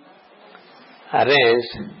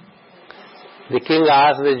arranged, the king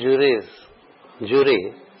asked the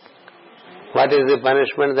jury, what is the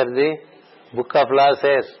punishment that the book of law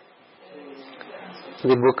says?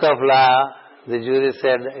 The book of law, the jury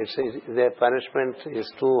said, the punishment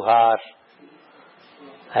is too harsh.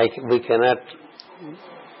 We cannot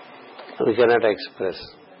express.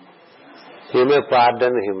 You may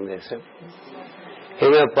pardon him, they said. You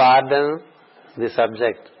may pardon the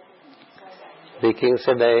subject. The king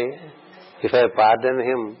said, if I pardon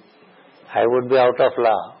him, I would be out of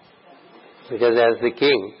law. Because as the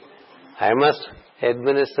king, I must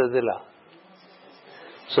administer the law.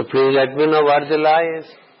 So please let me know what the law is.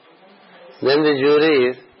 Then the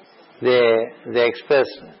jury, they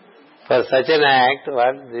expressed, for such an act,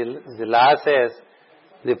 what the law says,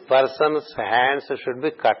 the person's hands should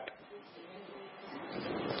be cut.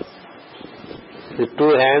 The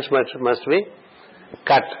two hands must be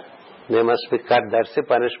cut. They must be cut. That's the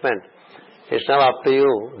punishment. It's now up to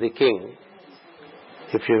you, the king.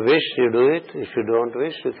 If you wish, you do it. If you don't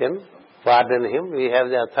wish, you can pardon him. We have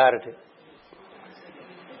the authority.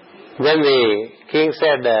 Then the king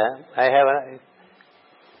said,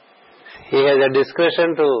 he has a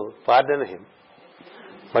discretion to pardon him.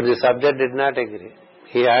 But the subject did not agree.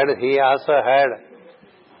 He also heard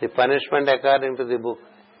the punishment according to the book.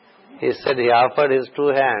 He said he offered his two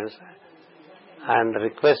hands and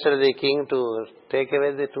requested the king to take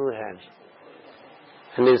away the two hands.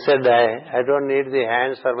 And he said, I don't need the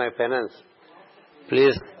hands for my penance.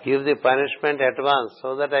 Please give the punishment at once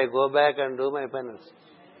so that I go back and do my penance.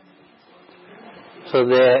 So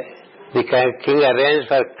the king arranged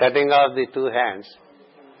for cutting off the two hands.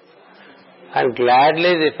 And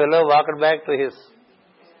gladly the fellow walked back to his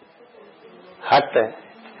hut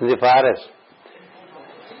in the forest.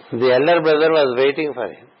 The elder brother was waiting for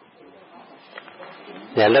him.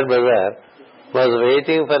 The elder brother was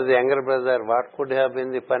waiting for the younger brother. What could have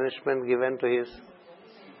been the punishment given to his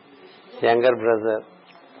younger brother.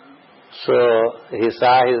 So he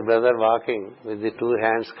saw his brother walking with the two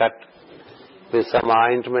hands cut with some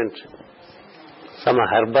ointment, some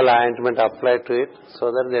herbal ointment applied to it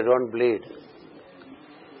so that they don't bleed.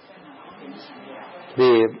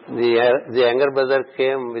 The younger brother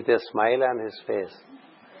came with a smile on his face.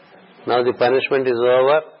 Now the punishment is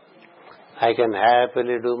over. I can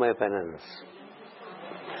happily do my penance.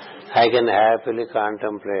 I can happily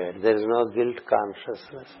contemplate. There is no guilt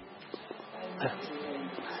consciousness.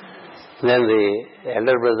 Then the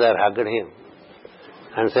elder brother hugged him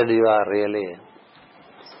and said, you are really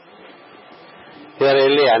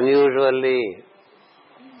unusually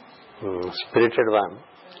spirited one.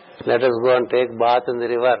 Let us go and take bath in the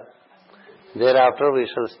river. Thereafter we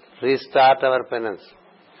shall restart our penance.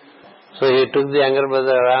 So he took the younger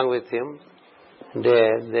brother along with him.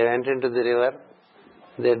 They went into the river.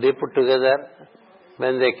 They dipped together.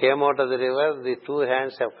 When they came out of the river, the two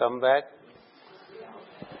hands have come back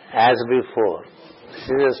as before. This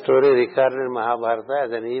is a story recorded in Mahabharata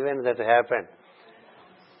as an event that happened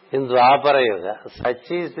in Dwapara Yuga.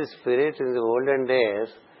 Such is the spirit in the olden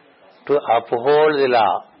days to uphold the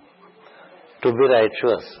law, to be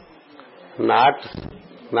righteous, not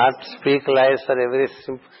speak lies for every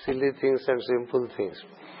silly things and simple things.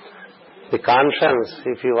 The conscience,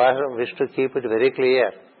 if you wish to keep it very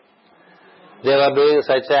clear, they were doing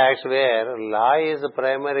such acts where law is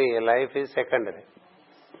primary, life is secondary.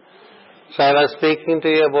 So I was speaking to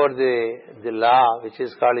you about the law which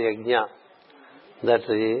is called yajna, that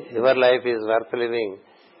your life is worth living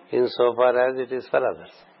insofar as it is for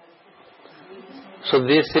others. So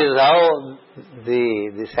this is how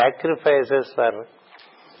the sacrifices were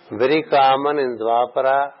very common in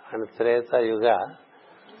Dwapara and Treta Yuga,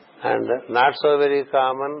 and not so very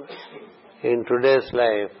common in today's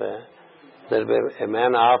life, that a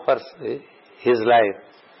man offers his life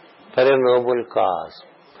for a noble cause.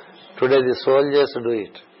 Today the soldiers do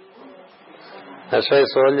it. That's why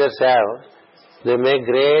soldiers they make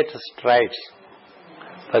great strides.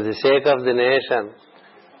 For the sake of the nation,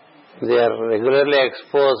 they are regularly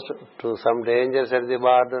exposed to some dangers at the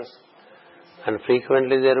borders, and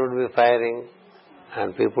frequently there would be firing,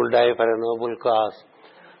 and people die for a noble cause.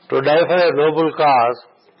 To die for a noble cause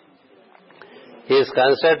is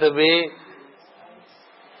considered to be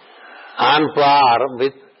on par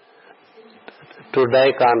with to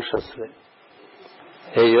die consciously.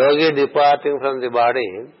 A yogi departing from the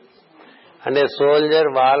body and a soldier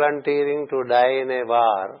volunteering to die in a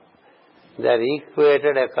war, they are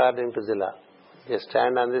equated according to the law. They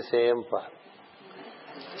stand on the same path.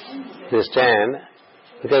 They stand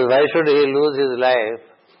because why should he lose his life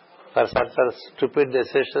for such stupid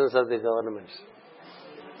decisions of the governments?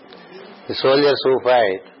 The soldiers who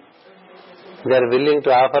fight, they are willing to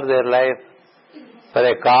offer their life for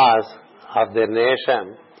a cause of their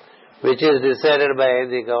nation, which is decided by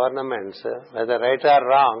the governments, whether right or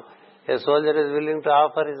wrong. A soldier is willing to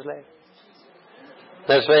offer his life.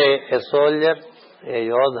 That's why a soldier, a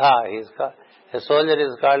yodha, a soldier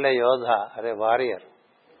is called a yodha or a warrior.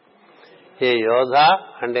 A yodha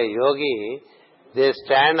and a yogi, they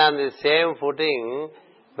stand on the same footing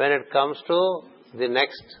when it comes to the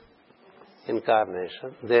next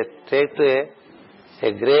incarnation. They take to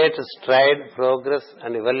a great stride, progress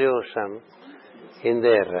and evolution in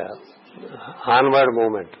their onward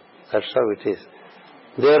movement. That's how it is.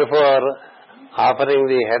 Therefore, offering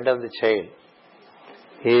the head of the child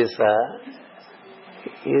is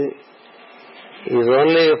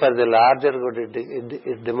only for the larger good.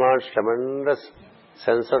 It demands tremendous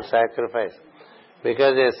sense of sacrifice,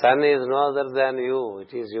 because a son is no other than you.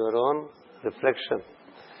 It is your own reflection.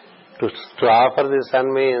 To offer the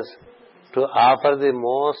son means to offer the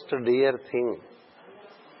most dear thing.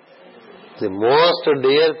 The most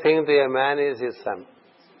dear thing to a man is his son.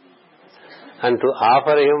 And to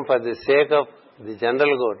offer him for the sake of the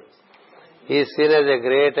general good is seen as a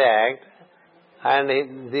great act, and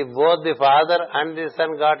both the father and the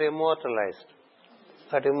son got immortalized.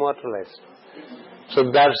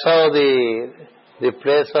 So that's how the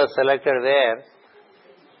place was selected where,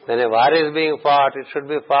 when a war is being fought, it should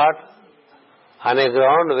be fought on a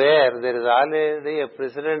ground where there is already a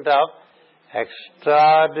precedent of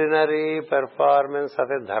extraordinary performance of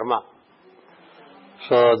a dharma.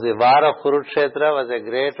 So the war of Kurukshetra was a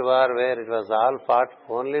great war where it was all fought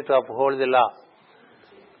only to uphold the law.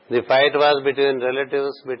 The fight was between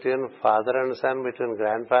relatives, between father and son, between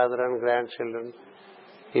grandfather and grandchildren.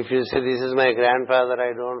 If you say, this is my grandfather,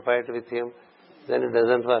 I don't fight with him, then it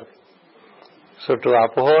doesn't work. So to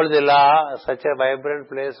uphold the law, such a vibrant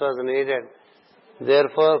place was needed.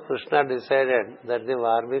 Therefore, Krishna decided that the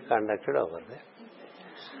war be conducted over there.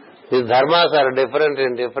 These dharmas are different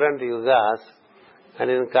in different yugas, and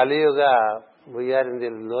in Kali Yuga, we are in the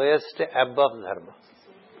lowest ebb of dharma.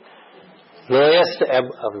 Lowest ebb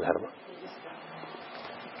of dharma.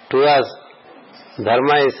 To us,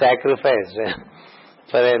 dharma is sacrificed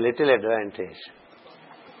for a little advantage.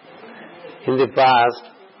 In the past,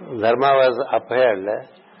 dharma was upheld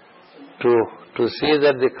to see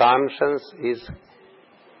that the conscience is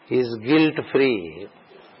guilt-free.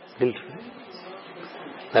 Guilt-free.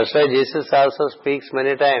 That's why Jesus also speaks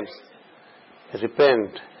many times.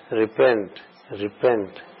 Repent, repent,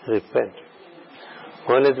 repent, repent.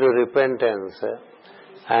 Only through repentance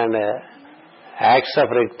and acts of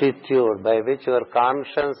rectitude by which your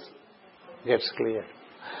conscience gets clear.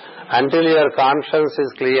 Until your conscience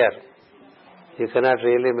is clear, you cannot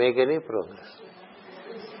really make any progress.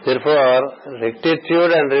 Therefore,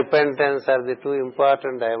 rectitude and repentance are the two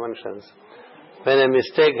important dimensions. When a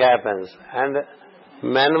mistake happens, and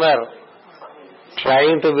men were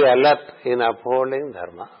trying to be alert in upholding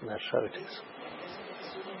dharma, that's how it is.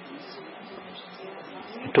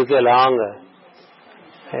 It took a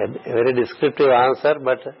very descriptive answer,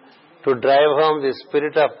 but to drive home the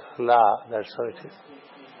spirit of law, that's how it is.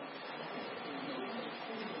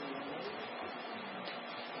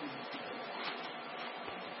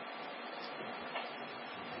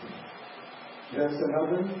 There's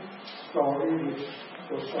another story which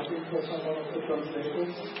was shocking for some of the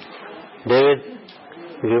translators. David,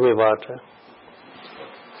 give me water.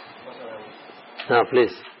 Now,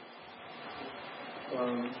 please.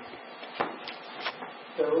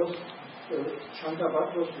 Shantabat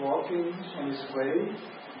was walking on his way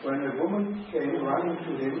when a woman came running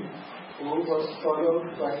to him who was followed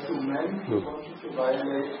by two men who wanted to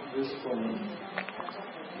violate this woman.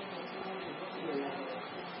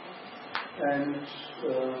 And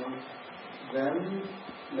then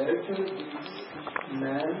later these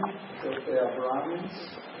men, that they are Brahmins,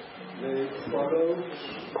 they followed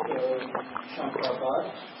Shantabat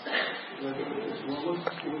with this woman.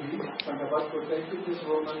 Shantabat protected this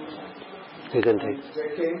woman. You can take. They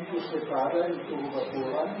came to Sripada in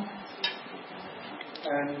Turuvapura,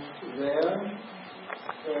 and there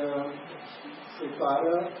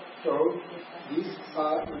Sripada told, these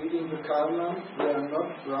are reading the karma, they are not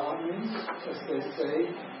Brahmins, as they say,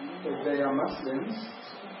 but they are Muslims.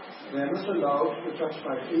 They are not allowed to touch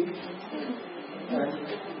my feet, and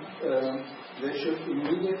they should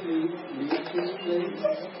immediately leave this place.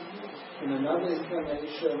 In another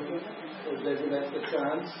incarnation, they will have the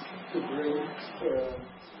chance to bring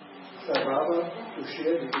Sai Baba to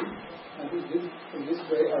Shirdi, and in this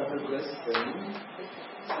way I will bless them.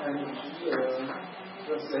 And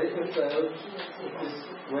translator felt that this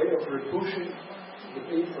way of repushing the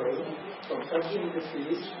people from touching the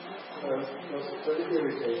feet was very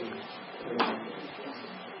irritating.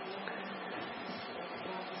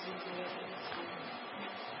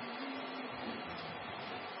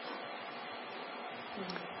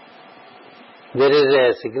 There is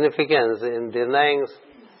a significance in denying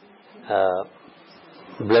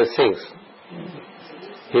blessings.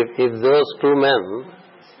 If those two men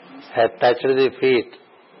had touched the feet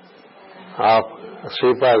of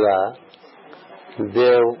Sripada,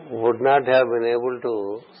 they would not have been able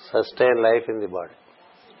to sustain life in the body.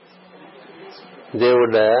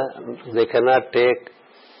 They cannot take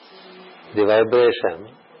the vibration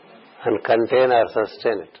and contain or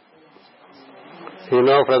sustain it. You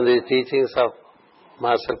know from the teachings of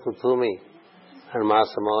Master Kuthumi and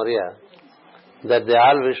Master Maurya that they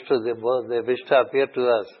all wish to appear to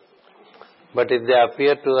us, but if they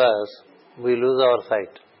appear to us, we lose our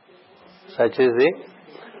sight. Such is the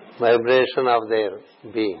vibration of their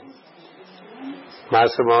being.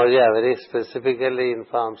 Master Maurya very specifically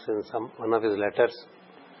informs in one of his letters,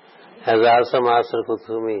 as also Master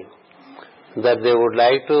Kuthumi, that they would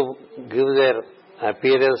like to give their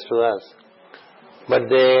appearance to us, but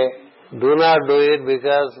they do not do it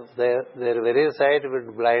because their very sight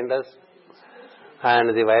will blind us, and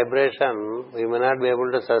the vibration we may not be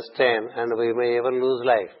able to sustain, and we may even lose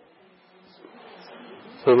life.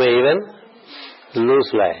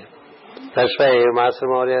 That's why Master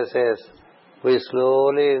Maurya says, we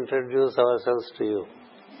slowly introduce ourselves to you.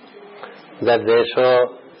 That they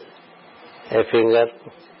show a finger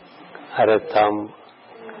or a thumb,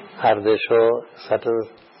 or they show certain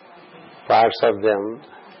parts of them,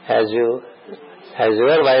 as your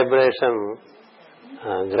vibration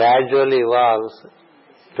gradually evolves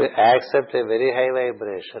to accept a very high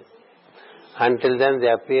vibration. Until then,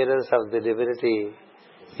 the appearance of the divinity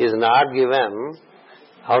is not given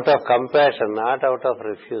out of compassion, not out of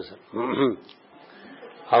refusal.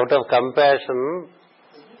 Out of compassion,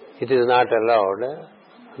 it is not allowed.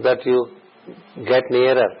 that you get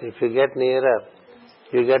nearer. If you get nearer,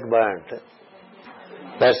 you get burnt.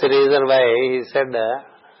 That's the reason why he said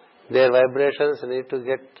their vibrations need to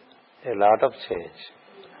get a lot of change.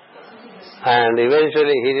 And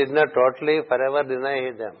eventually he did not totally forever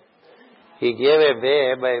deny them. He gave a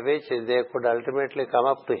way by which they could ultimately come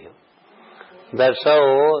up to him. That's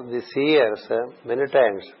how the seers, many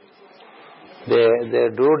times, they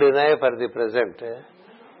do deny for the present,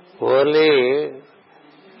 only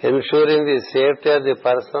ensuring the safety of the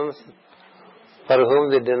persons for whom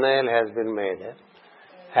the denial has been made.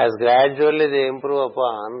 As gradually they improve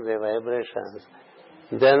upon their vibrations,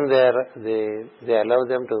 then they allow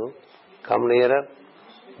them to come nearer,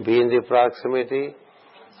 be in the proximity,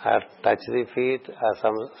 or touch the feet, or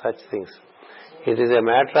some such things. It is a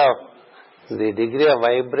matter of the degree of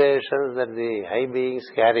vibrations that the high beings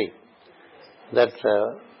carry, that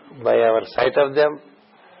by our sight of them,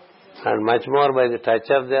 and much more by the touch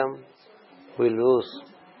of them, we lose.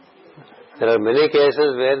 There are many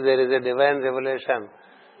cases where there is a divine revelation,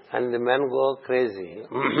 and the men go crazy.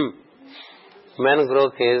 Men grow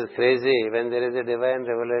crazy when there is a divine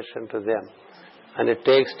revelation to them, and it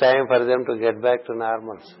takes time for them to get back to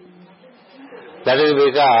normalcy. That is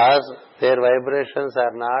because their vibrations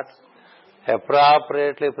are not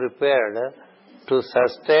appropriately prepared to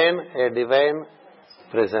sustain a divine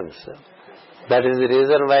presence. That is the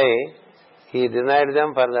reason why he denied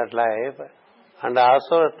them for that life, and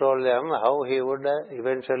also told them how he would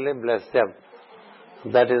eventually bless them.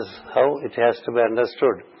 That is how it has to be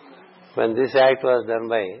understood when this act was done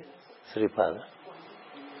by Sripada.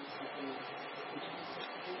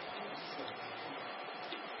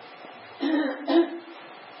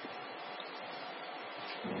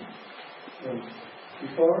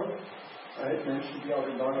 Before I had mentioned the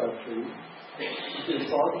Avimbara tree, it is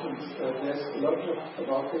important, there's a lot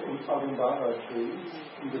about the Avimbara tree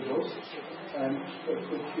in the book, and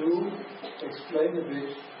could you explain a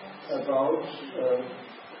bit about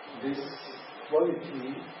this quality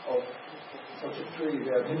of such a tree?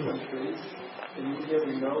 There are different trees. In India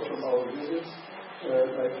we know from our visits,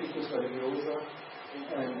 like Ficus religiosa,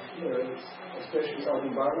 and especially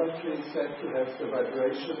Avimbara tree is said to have the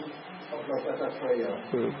vibration of Dattatreya.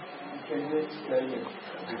 Can you explain it?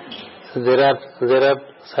 There are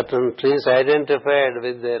certain trees identified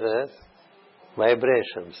with their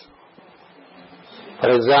vibrations. For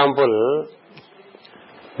example,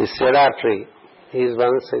 the cedar tree is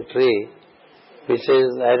one tree which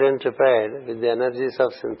is identified with the energies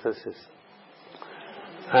of synthesis.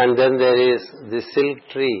 And then there is the silk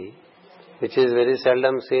tree, which is very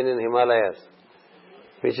seldom seen in Himalayas,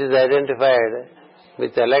 which is identified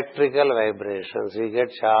with electrical vibrations. You get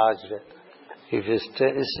charged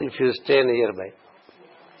if you stay nearby.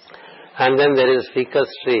 And then there is ficus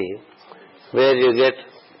tree, where you get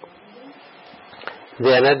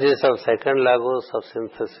the energies of second logos of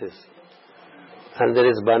synthesis. And there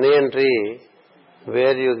is banyan tree,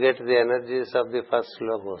 where you get the energies of the first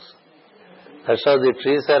logos. That's how the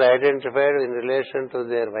trees are identified in relation to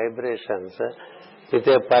their vibrations with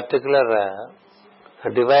a particular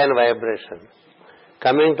divine vibration.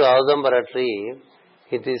 Coming to Audambara tree,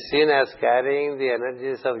 it is seen as carrying the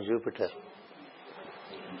energies of Jupiter.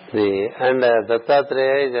 And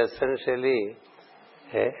Dattatreya is essentially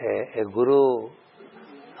a guru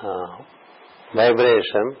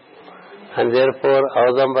vibration, and therefore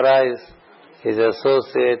Audambara is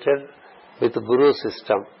associated with Guru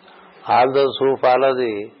system. All those who follow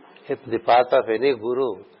the path of any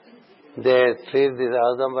Guru, they treat the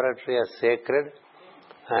Audambara tree as sacred,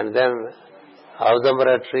 and then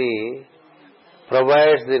Audambara tree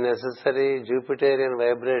provides the necessary Jupiterian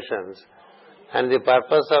vibrations, and the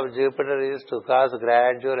purpose of Jupiter is to cause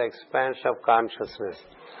gradual expansion of consciousness.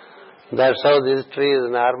 That's how this tree is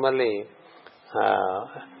normally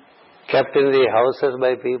kept in the houses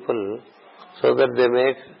by people, so that they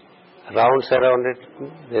make rounds around it,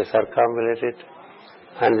 they circumambulate it,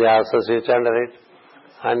 and they also sit under it.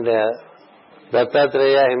 And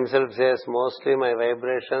Dattatreya himself says, mostly my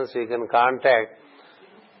vibrations you can contact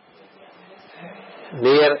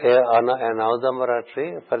near an Audambara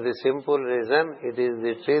tree, for the simple reason it is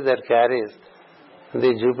the tree that carries the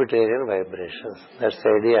Jupiterian vibrations. That's the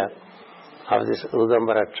idea of this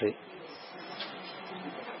Audambara tree.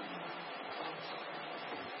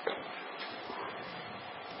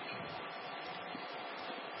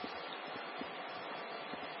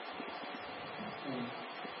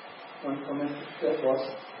 One comment that was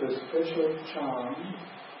the special charm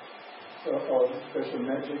or the special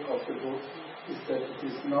magic of the book is that it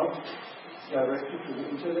is not directed to the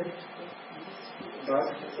intellect, but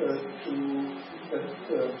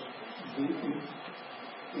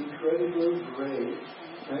incredible grace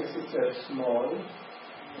makes itself small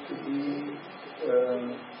to be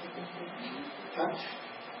touched,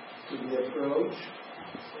 to be approached,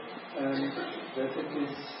 and that it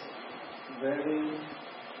is very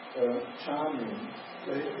charming,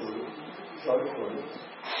 playful, joyful,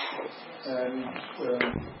 and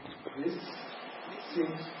this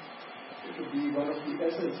seems to be one of the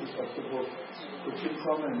essences of the book. Could you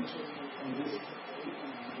comment on this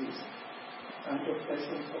kind of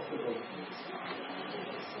essence of the book?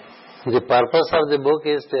 The purpose of the book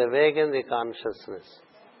is to awaken the consciousness.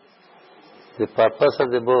 The purpose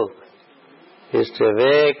of the book is to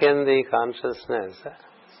awaken the consciousness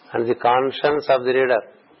and the conscience of the reader.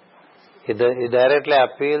 It directly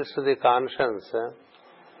appeals to the conscience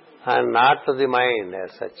and not to the mind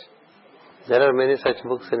as such. There are many such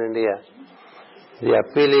books in India. The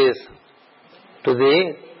appeal is to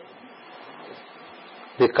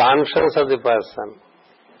the conscience of the person.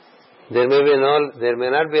 There may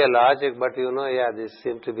not be a logic, but this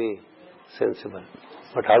seems to be sensible.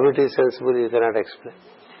 But how it is sensible, you cannot explain.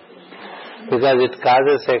 Because it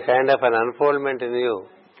causes a kind of an unfoldment in you,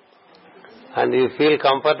 and you feel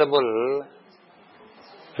comfortable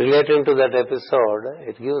relating to that episode.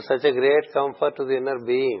 It gives such a great comfort to the inner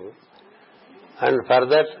being, and for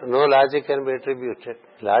that no logic can be attributed.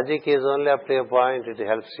 Logic is only up to a point, it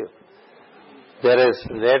helps you. Whereas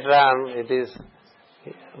later on, it is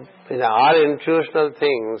all intuitional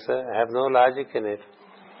things have no logic in it.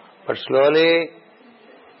 But slowly,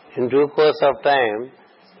 in due course of time,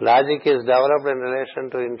 logic is developed in relation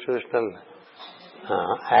to intuitional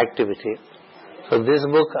activity. So this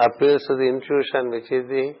book appeals to the intuition, which is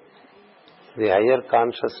the higher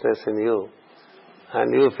consciousness in you,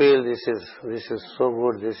 and you feel this is so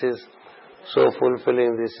good, this is so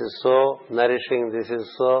fulfilling, this is so nourishing, this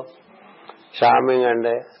is so charming and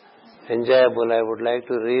enjoyable. I would like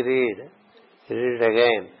to read it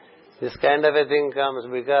again. This kind of a thing comes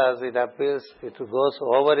because it appeals, it goes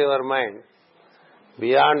over your mind,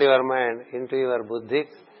 beyond your mind, into your buddhic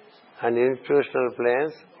and intuitional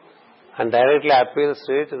planes, and directly appeals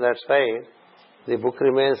to it. That's why the book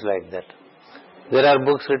remains like that. There are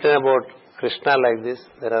books written about Krishna like this.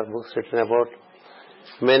 There are books written about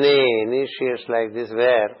many initiates like this,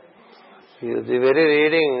 where the very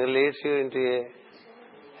reading leads you into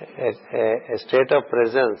a state of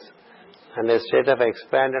presence and a state of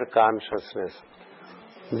expanded consciousness.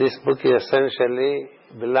 This book essentially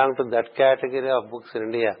belongs to that category of books in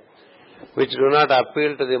India, which do not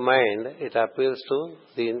appeal to the mind, it appeals to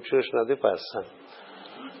the intuition of the person.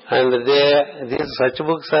 And such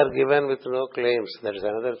books are given with no claims. That is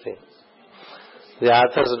another thing. The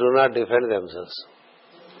authors do not defend themselves.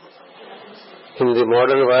 In the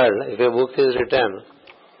modern world, if a book is written,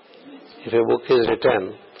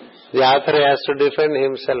 the author has to defend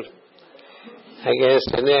himself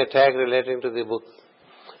against any attack relating to the book.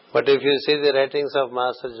 But if you see the writings of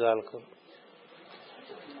Master Jwalkar,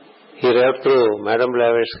 he wrote through Madame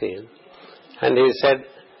Blavatsky, and he said,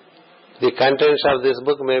 the contents of this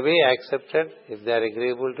book may be accepted if they are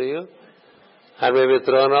agreeable to you, or may be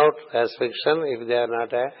thrown out as fiction if they are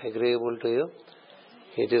not agreeable to you.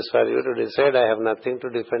 It is for you to decide. I have nothing to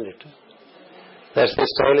defend it. That's the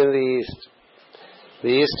style in the East. The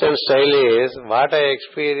Eastern style is, what I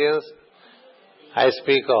experience, I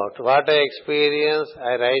speak out. What I experience,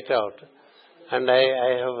 I write out. And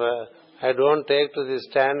I don't take to the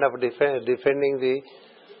stand of defending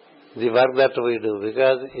the work that we do,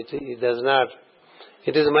 because it does not.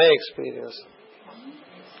 It is my experience.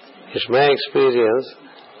 It's my experience,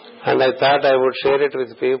 and I thought I would share it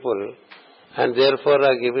with people, and therefore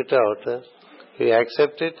I give it out. You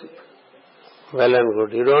accept it, well and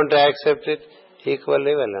good. You don't accept it,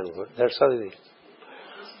 equally well and good. That's how it is.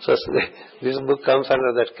 So this book comes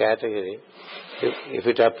under that category. If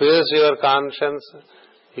it appeals to your conscience,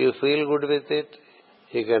 you feel good with it,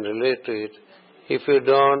 you can relate to it. If you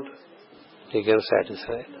don't, you can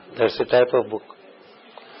satisfy. That's the type of book.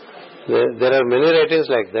 There are many writings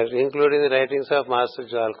like that, including the writings of Master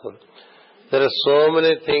Jwalkar. There are so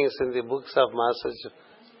many things in the books of Master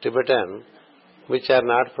Tibetan which are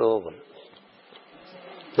not provable.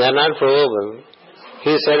 They are not provable.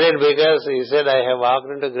 He said it because he said, I have walked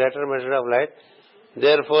into greater measure of light,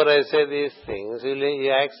 therefore I say these things.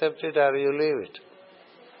 You accept it or you leave it.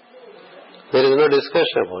 There is no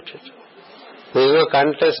discussion about it. There is no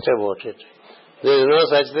contest about it. There is no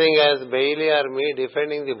such thing as Bailey or me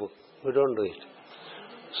defending the book. We don't do it.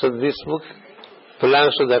 So this book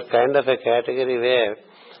belongs to that kind of a category where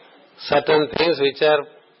certain things which are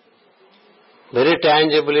very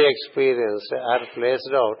tangibly experienced are placed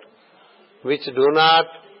out, which do not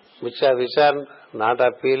which are not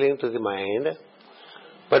appealing to the mind,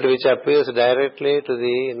 but which appeals directly to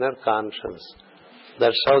the inner conscience.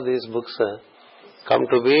 That's how these books come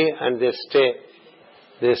to be, and they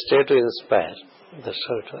stay to inspire. That's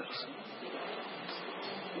how it works.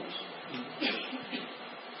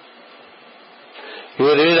 You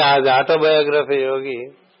read the autobiography of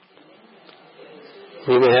Yogi.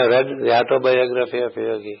 You may have read the autobiography of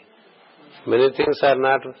Yogi. Many things are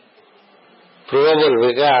not provable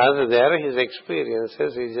because they are his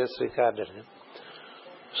experiences. He just recorded them.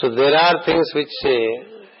 So there are things which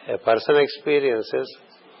a person experiences,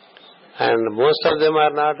 and most of them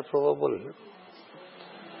are not provable.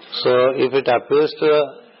 So if it appeals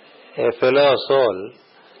to a fellow soul,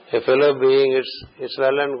 a fellow being, it's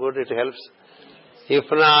well and good, it helps. If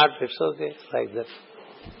not, it's okay, like that.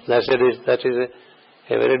 That is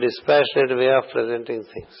a very dispassionate way of presenting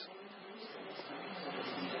things.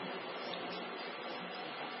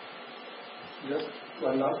 Just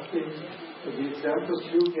one last thing. The examples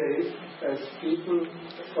you gave as people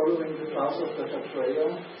following the path of Dattatreya,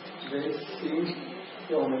 they seem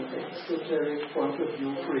from an exoteric point of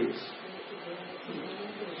view freaks.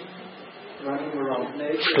 Running around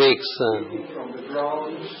naked, eating from the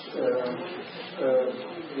ground,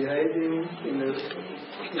 behaving in a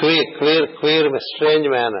queer, strange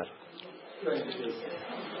manner.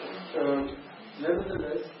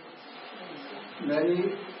 Nevertheless, many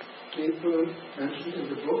people mentioned in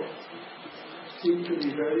the book seem to be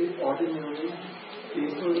very ordinary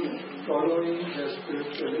people following their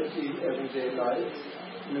spirituality everyday life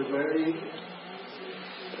in a very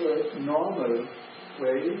normal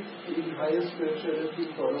way, even higher spirituality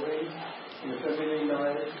following in a family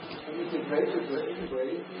life, an integrated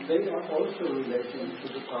way. They are also relating to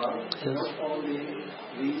the past, not only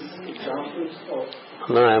these examples of...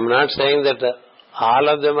 No, I am not saying that all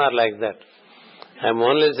of them are like that. I am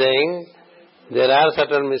only saying there are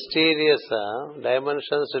certain mysterious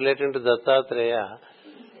dimensions relating to Dattatreya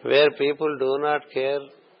where people do not care.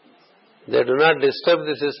 They do not disturb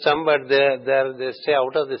the system, but they stay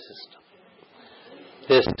out of the system.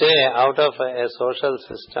 They stay out of a social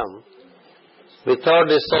system without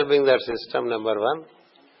disturbing that system, number one.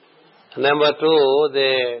 Number two,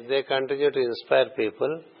 they continue to inspire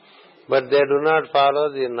people, but they do not follow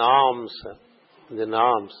the norms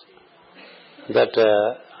that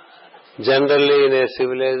generally in a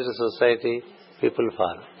civilized society people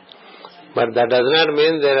follow. But that does not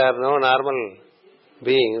mean there are no normal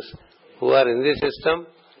beings who are in the system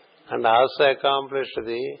and also accomplish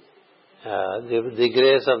the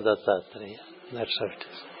grace of Dattatreya. That's how it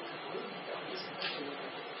is.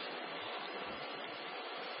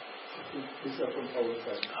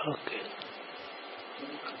 Okay.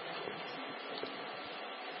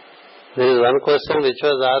 There is one question which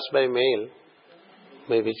was asked by mail,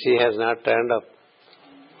 which he has not turned up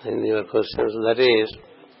in your questions. That is,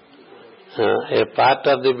 a part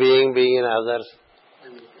of the being in others.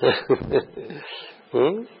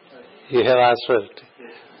 You have asked for it.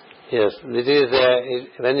 Yes, this is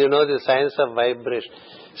when you know the science of vibration.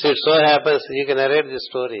 So it so happens, you can narrate the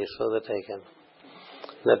story so that I can.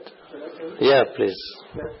 Yeah, please.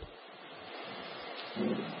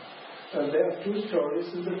 There are two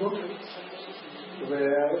stories in the book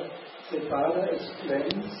where the father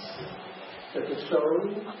explains that the soul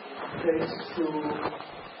takes through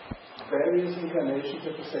various incarnations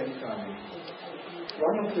at the same time.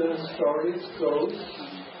 One of the stories goes,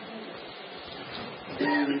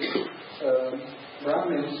 the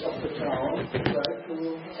Brahmins of the town try to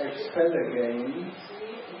expel again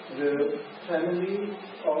the family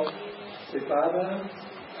of Sipada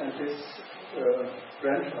and his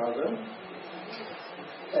grandfather,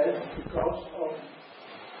 and because of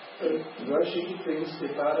worshipping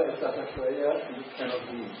Sipada as Dattatreya, and it cannot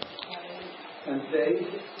be. And they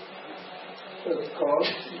called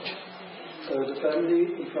the family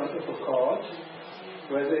in front of a court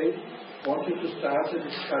where they wanted to start a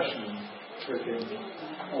discussion with him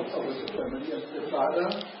of the family and the father.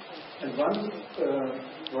 And one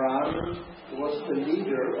Brahmin who was the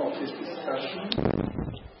leader of this discussion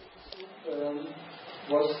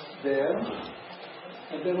was there,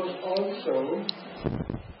 and there was also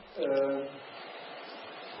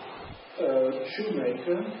a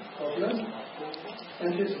shoemaker, Kobler,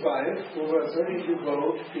 and his wife, who were very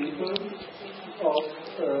devout people of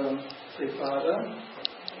Sipada,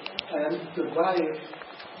 and the wife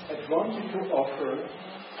had wanted to offer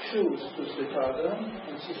shoes to Sipada,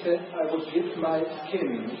 and she said, I would give my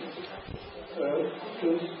skin to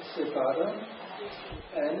Sipada,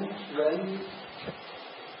 and when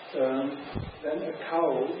when a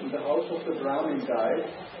cow in the house of the Brahmin died,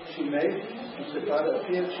 Sripada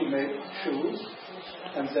appeared, she made shoes,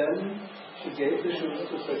 and then she gave the shoes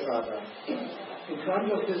to Sripada. In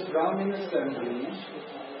front of this Brahmin assembly,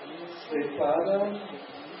 Sripada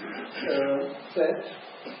said,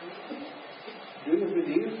 do you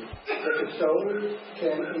believe that the soul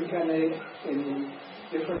can incarnate in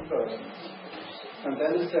different persons? And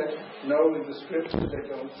then he said, no, in the scripture they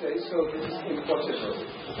don't say so, this is impossible.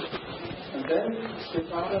 And then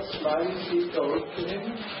Sripada smilingly told to him,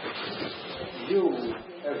 you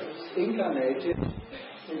have incarnated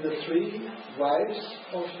in the 3 wives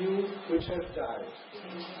of you which have died.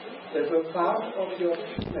 They were part of your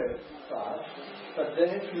female part, but they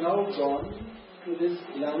have now gone to this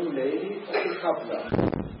young lady of the Kabla.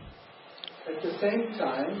 At the same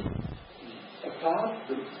time, a part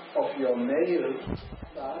of your male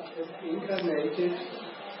part has incarnated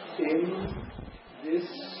in this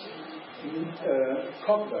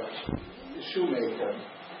cobbler, the shoemaker.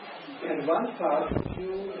 And one part of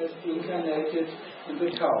you has incarnated in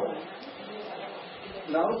the cow.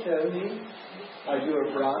 Now tell me, are you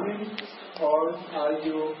a Brahmin or are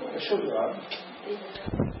you a Shudra?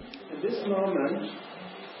 In this moment,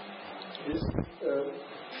 this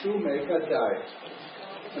shoemaker died.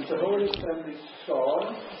 And the whole assembly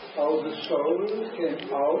saw how the soul came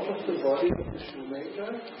out of the body of the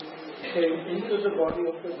shoemaker, came into the body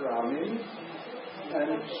of the Brahmin,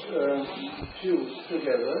 and fused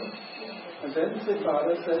together. And then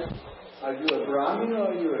Sripada said, are you a Brahmin or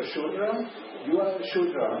are you a Shudra? You are a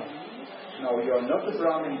Shudra. Now you are not a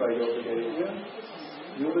Brahmin by your behavior.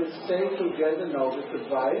 You will stay together now with the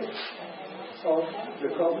wife of the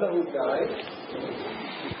cobbler who died,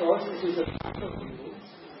 because it is a part of you.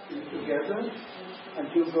 Together, and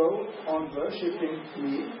you go on worshipping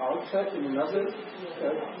me outside in another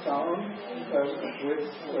town with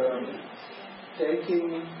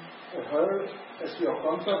taking her as your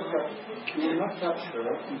comfort, but you will not touch her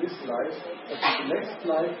in this life, but in the next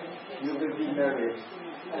life you will be married.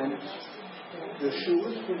 And the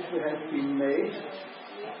shoes which have been made,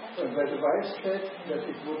 where the wife said that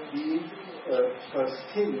it would be her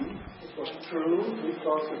skin, it was true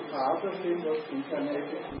because the part of him was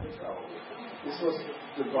incarnated in the cow. This was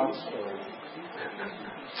the one story.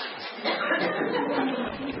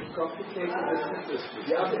 Complicated as this.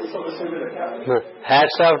 The other is of a similar kind.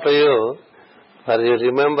 Hats off to you, for you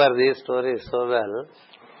remember these stories so well.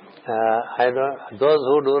 Those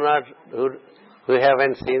who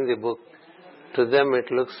haven't seen the book, to them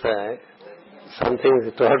it looks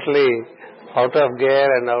something totally out of gear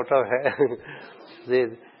and out of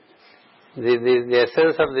the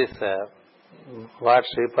essence of this, what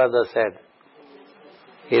Sripada said,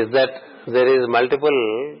 is that there is multiple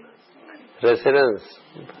resonance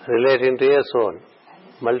relating to a soul.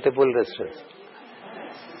 Multiple resonance.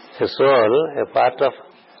 A soul, a part of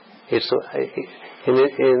its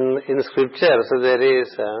in scripture, so there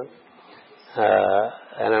is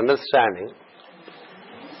an understanding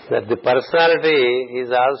that the personality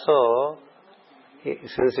is also,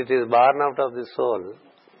 since it is born out of the soul,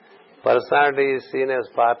 personality is seen as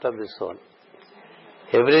part of the soul.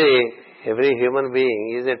 Every human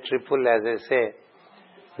being is a triple, as I say,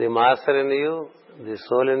 the master in you, the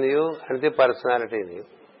soul in you, and the personality in you.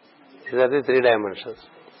 These are the 3 dimensions.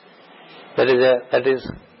 That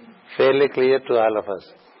is fairly clear to all of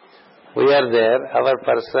us. We are there, our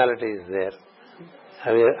personality is there,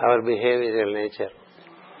 our behavioral nature,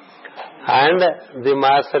 and the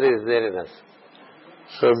master is there in us.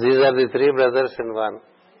 So these are the 3 brothers in one.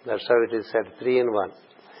 That's how it is said, 3 in 1.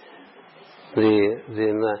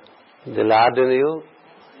 The Lord in you,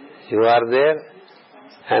 you are there,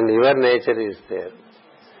 and your nature is there.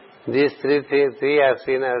 These three are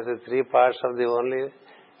seen as the 3 parts of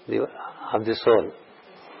of the soul.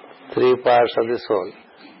 3 parts of the soul.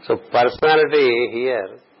 So personality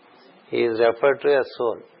here is referred to as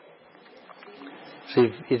soul. So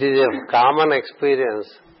it is a common experience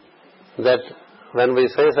that when we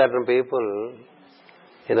say certain people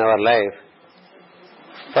in our life,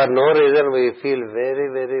 for no reason we feel very,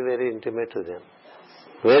 very, very intimate to them.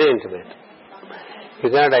 Very intimate. You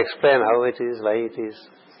cannot explain how it is, why it is.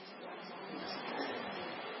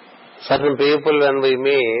 Certain people when we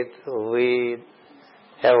meet, we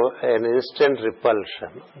have an instant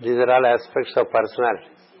repulsion. These are all aspects of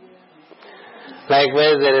personality.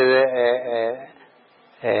 Likewise, there is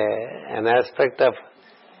an aspect of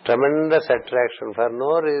tremendous attraction. For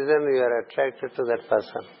no reason you are attracted to that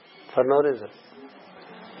person. For no reason.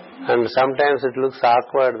 And sometimes it looks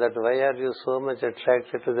awkward that why are you so much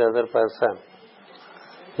attracted to the other person?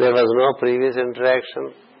 There was no previous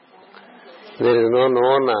interaction. There is no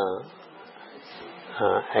known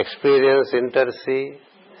experience, inter-see,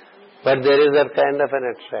 but there is that kind of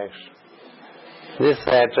an attraction. This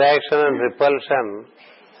attraction and repulsion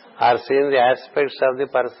are seen the aspects of the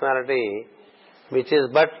personality, which is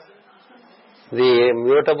but the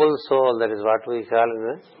mutable soul. That is what we call in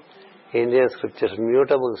the Indian scriptures,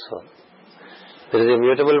 mutable soul. There is a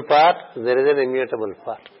mutable part, there is an immutable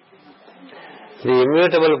part. The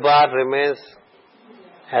immutable part remains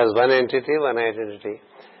as one entity, one identity.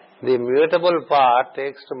 The mutable part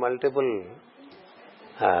takes to multiple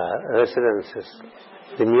residences.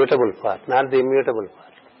 The mutable part, not the immutable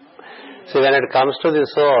part. So when it comes to the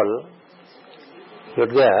soul,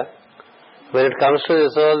 when it comes to the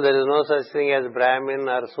soul, there is no such thing as Brahmin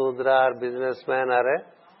or Sudra or businessman or a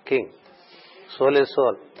king. Soul is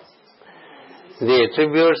soul. The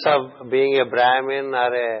attributes of being a Brahmin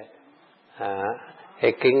or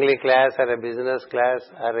a kingly class or a business class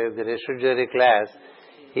or the residuary class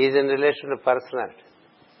is in relation to personality.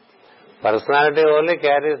 Personality only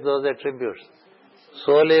carries those attributes.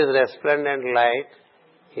 Soul is resplendent light.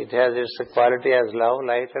 It has its quality as love,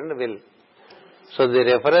 light and will. So the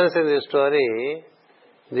reference in the story,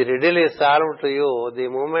 the riddle is solved to you the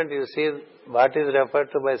moment you see what is referred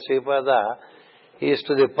to by Sripada is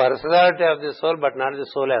to the personality of the soul, but not the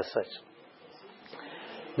soul as such.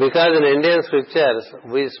 Because in Indian scriptures,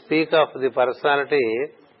 we speak of the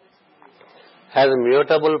personality as a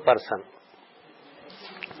mutable person.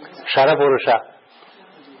 Kshara-purusha.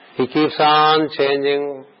 He keeps on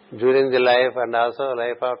changing during the life and also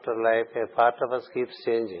life after life. A part of us keeps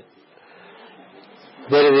changing.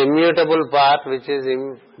 There is immutable part which is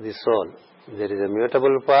in the soul. There is a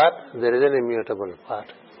mutable part, there is an immutable part.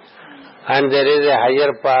 And there is a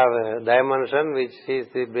higher dimension which is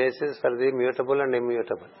the basis for the mutable and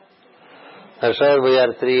immutable. That's why we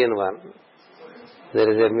are three in one.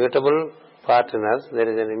 There is a mutable part in us, there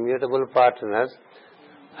is an immutable part in us,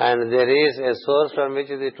 and there is a source from which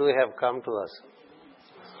the two have come to us.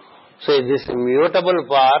 So this mutable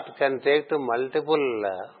part can take to multiple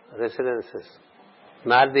residences,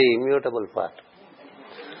 not the immutable part.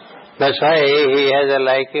 That's why he has a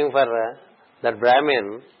liking for that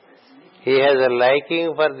Brahmin. He has a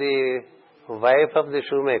liking for the wife of the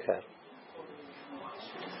shoemaker.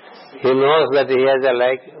 He knows that he has a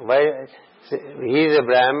he is a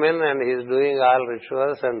Brahmin and he is doing all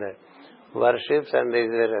rituals and worships and is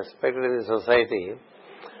respected in the society.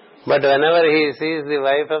 But whenever he sees the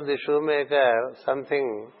wife of the shoemaker,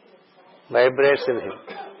 something vibrates in him.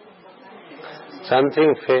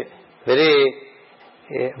 Something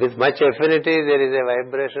with much affinity there is a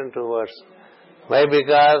vibration towards. Why?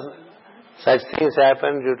 Because such things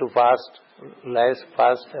happen due to past lives,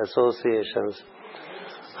 past associations.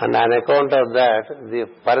 And on account of that, the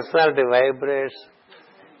personality vibrates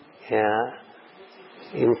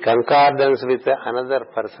in concordance with another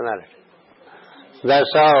personality.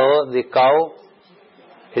 That's how the cow,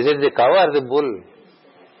 is it the cow or the bull?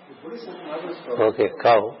 Okay,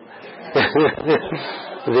 cow.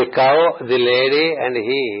 The cow, the lady and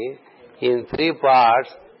he, in three parts,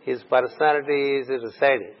 his personality is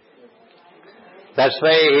residing. That's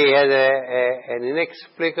why he has an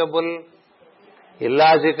inexplicable,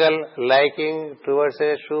 illogical liking towards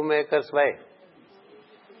a shoemaker's wife.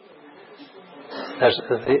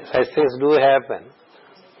 Such things do happen.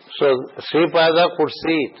 So Sripada could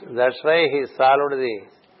see it. That's why he solved the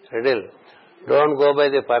riddle. Don't go by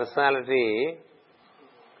the personality.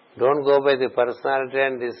 Don't go by the personality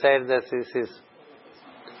and decide that this is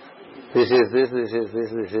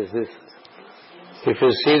this. If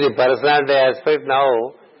you see the personality aspect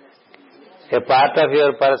now, a part of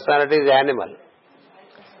your personality is animal.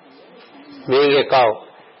 Being a cow.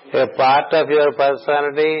 A part of your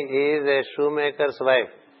personality is a shoemaker's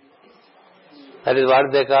wife. That is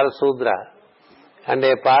what they call Sudra. And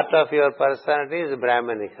a part of your personality is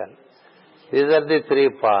Brahmanical. These are the three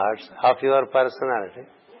parts of your personality.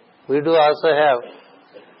 We do also have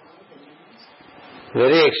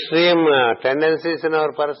very extreme tendencies in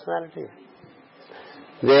our personality.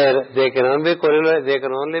 They can only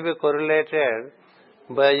be correlated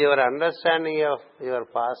by your understanding of your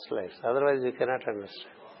past lives. Otherwise you cannot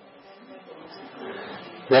understand.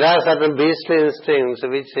 There are certain beastly instincts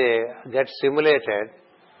which get stimulated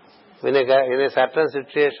in a certain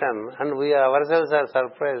situation, and we ourselves are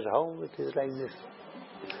surprised how it is like this.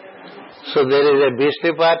 So there is a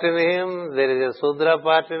beastly part in him, there is a Sudra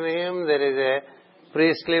part in him, there is a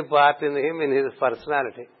priestly part in him in his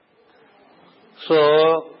personality.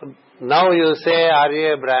 So now you say, are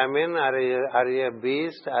you a Brahmin, are you a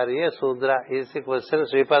beast, are you a Sudra, is the question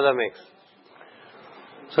Sripada makes.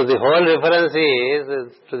 So the whole reference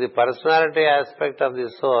is to the personality aspect of the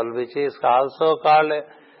soul, which is also called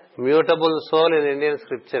mutable soul in Indian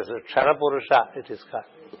scriptures. Kshara Purusha it is called.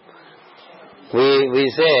 We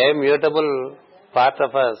say mutable part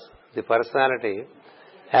of us, the personality,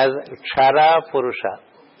 as Kshara Purusha.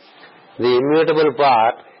 The immutable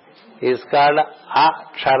part is called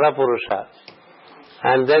Akshara Purusha.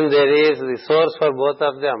 And then there is the source for both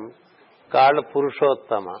of them called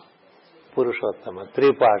Purushottama. Purushottama.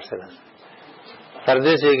 3 parts in us. For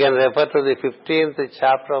this you can refer to the 15th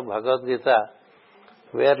chapter of Bhagavad Gita,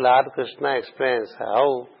 where Lord Krishna explains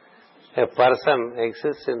how a person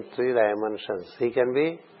exists in 3 dimensions. He can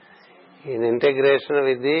be in integration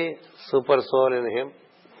with the super soul in him.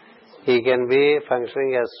 He can be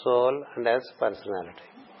functioning as soul and as personality.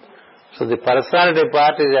 So the personality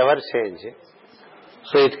part is ever changing.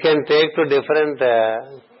 So it can take to different...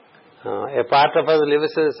 a part of us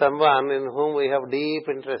lives in someone in whom we have deep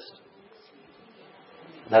interest.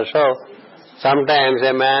 That's how sometimes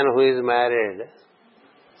a man who is married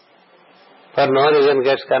for no reason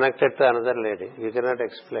gets connected to another lady. You cannot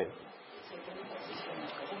explain.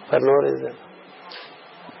 For no reason.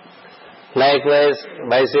 Likewise,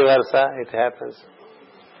 vice versa, it happens.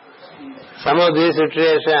 Some of these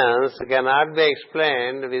situations cannot be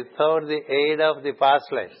explained without the aid of the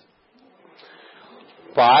past lives.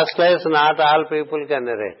 Past lives not all people can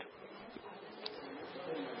narrate.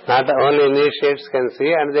 Not only initiates can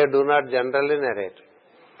see, and they do not generally narrate.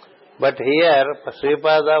 But here,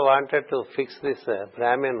 Sripada wanted to fix this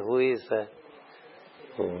Brahmin who is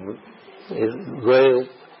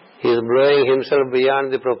blowing himself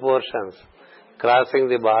beyond the proportions, crossing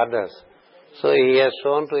the borders. So he has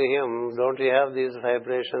shown to him, don't you have these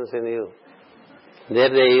vibrations in you? There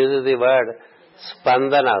they use the word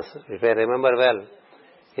spandanas, if I remember well.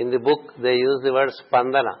 In the book they use the word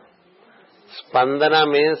spandana. Spandana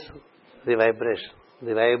means the vibration,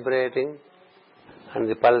 the vibrating and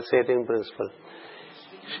the pulsating principle.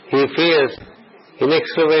 He feels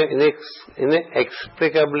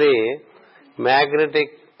inexplicably magnetic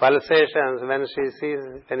pulsations when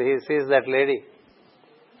he sees that lady.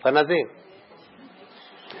 For nothing.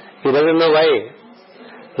 He doesn't know why.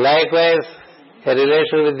 Likewise, a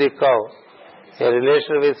relation with the cow, a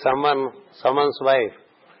relation with someone's wife.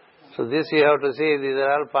 So this you have to see, these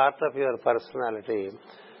are all part of your personality.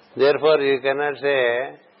 Therefore, you cannot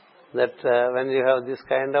say that when you have this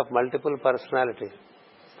kind of multiple personality,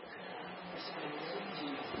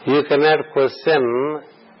 you cannot question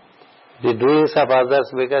the doings of others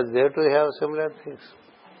because they too have similar things.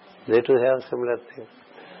 They too have similar things.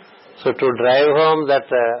 So to drive home that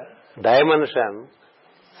dimension,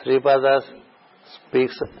 Sripada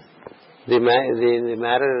speaks the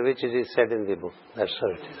manner in which it is said in the book. That's how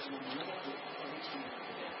it is.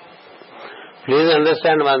 Please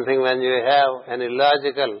understand one thing, when you have an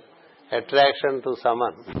illogical attraction to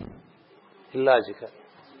someone, illogical,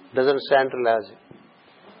 doesn't stand to logic,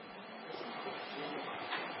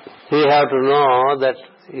 you have to know that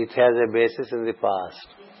it has a basis in the past.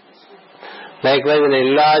 Likewise, an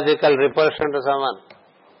illogical repulsion to someone,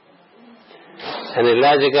 an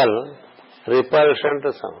illogical repulsion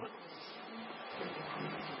to someone.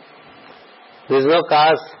 There is no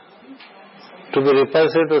cause to be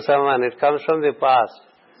repulsive to someone. It comes from the past.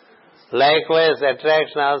 Likewise,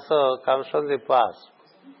 attraction also comes from the past.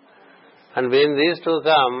 And when these two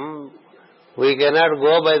come, we cannot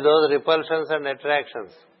go by those repulsions and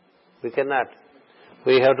attractions. We cannot.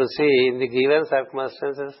 We have to see in the given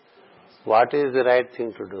circumstances what is the right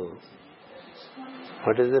thing to do.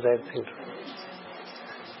 What is the right thing to do?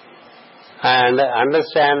 And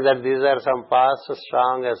understand that these are some past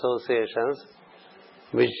strong associations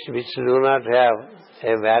which do not have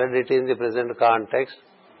a validity in the present context.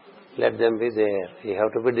 Let them be there. You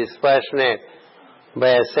have to be dispassionate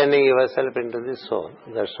by ascending yourself into the soul.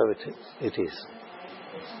 That's how it is.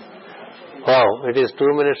 Wow, it is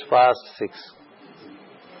 2 minutes past 6.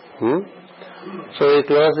 So we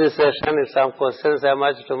close this session. If some questions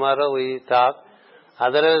emerge tomorrow, we talk.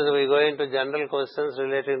 Otherwise, we go into general questions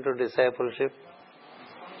relating to discipleship.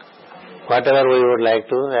 Whatever we would like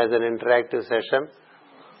to as an interactive session.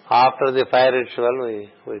 After the fire ritual,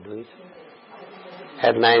 we do it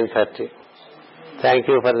at 9:30. Thank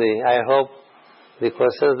you for I hope the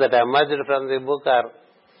questions that emerged from the book are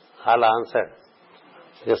all answered.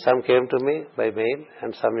 Because some came to me by mail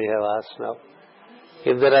and some you have asked now.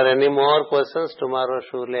 If there are any more questions, tomorrow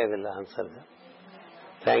surely I will answer them.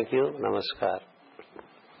 Thank you. Namaskar.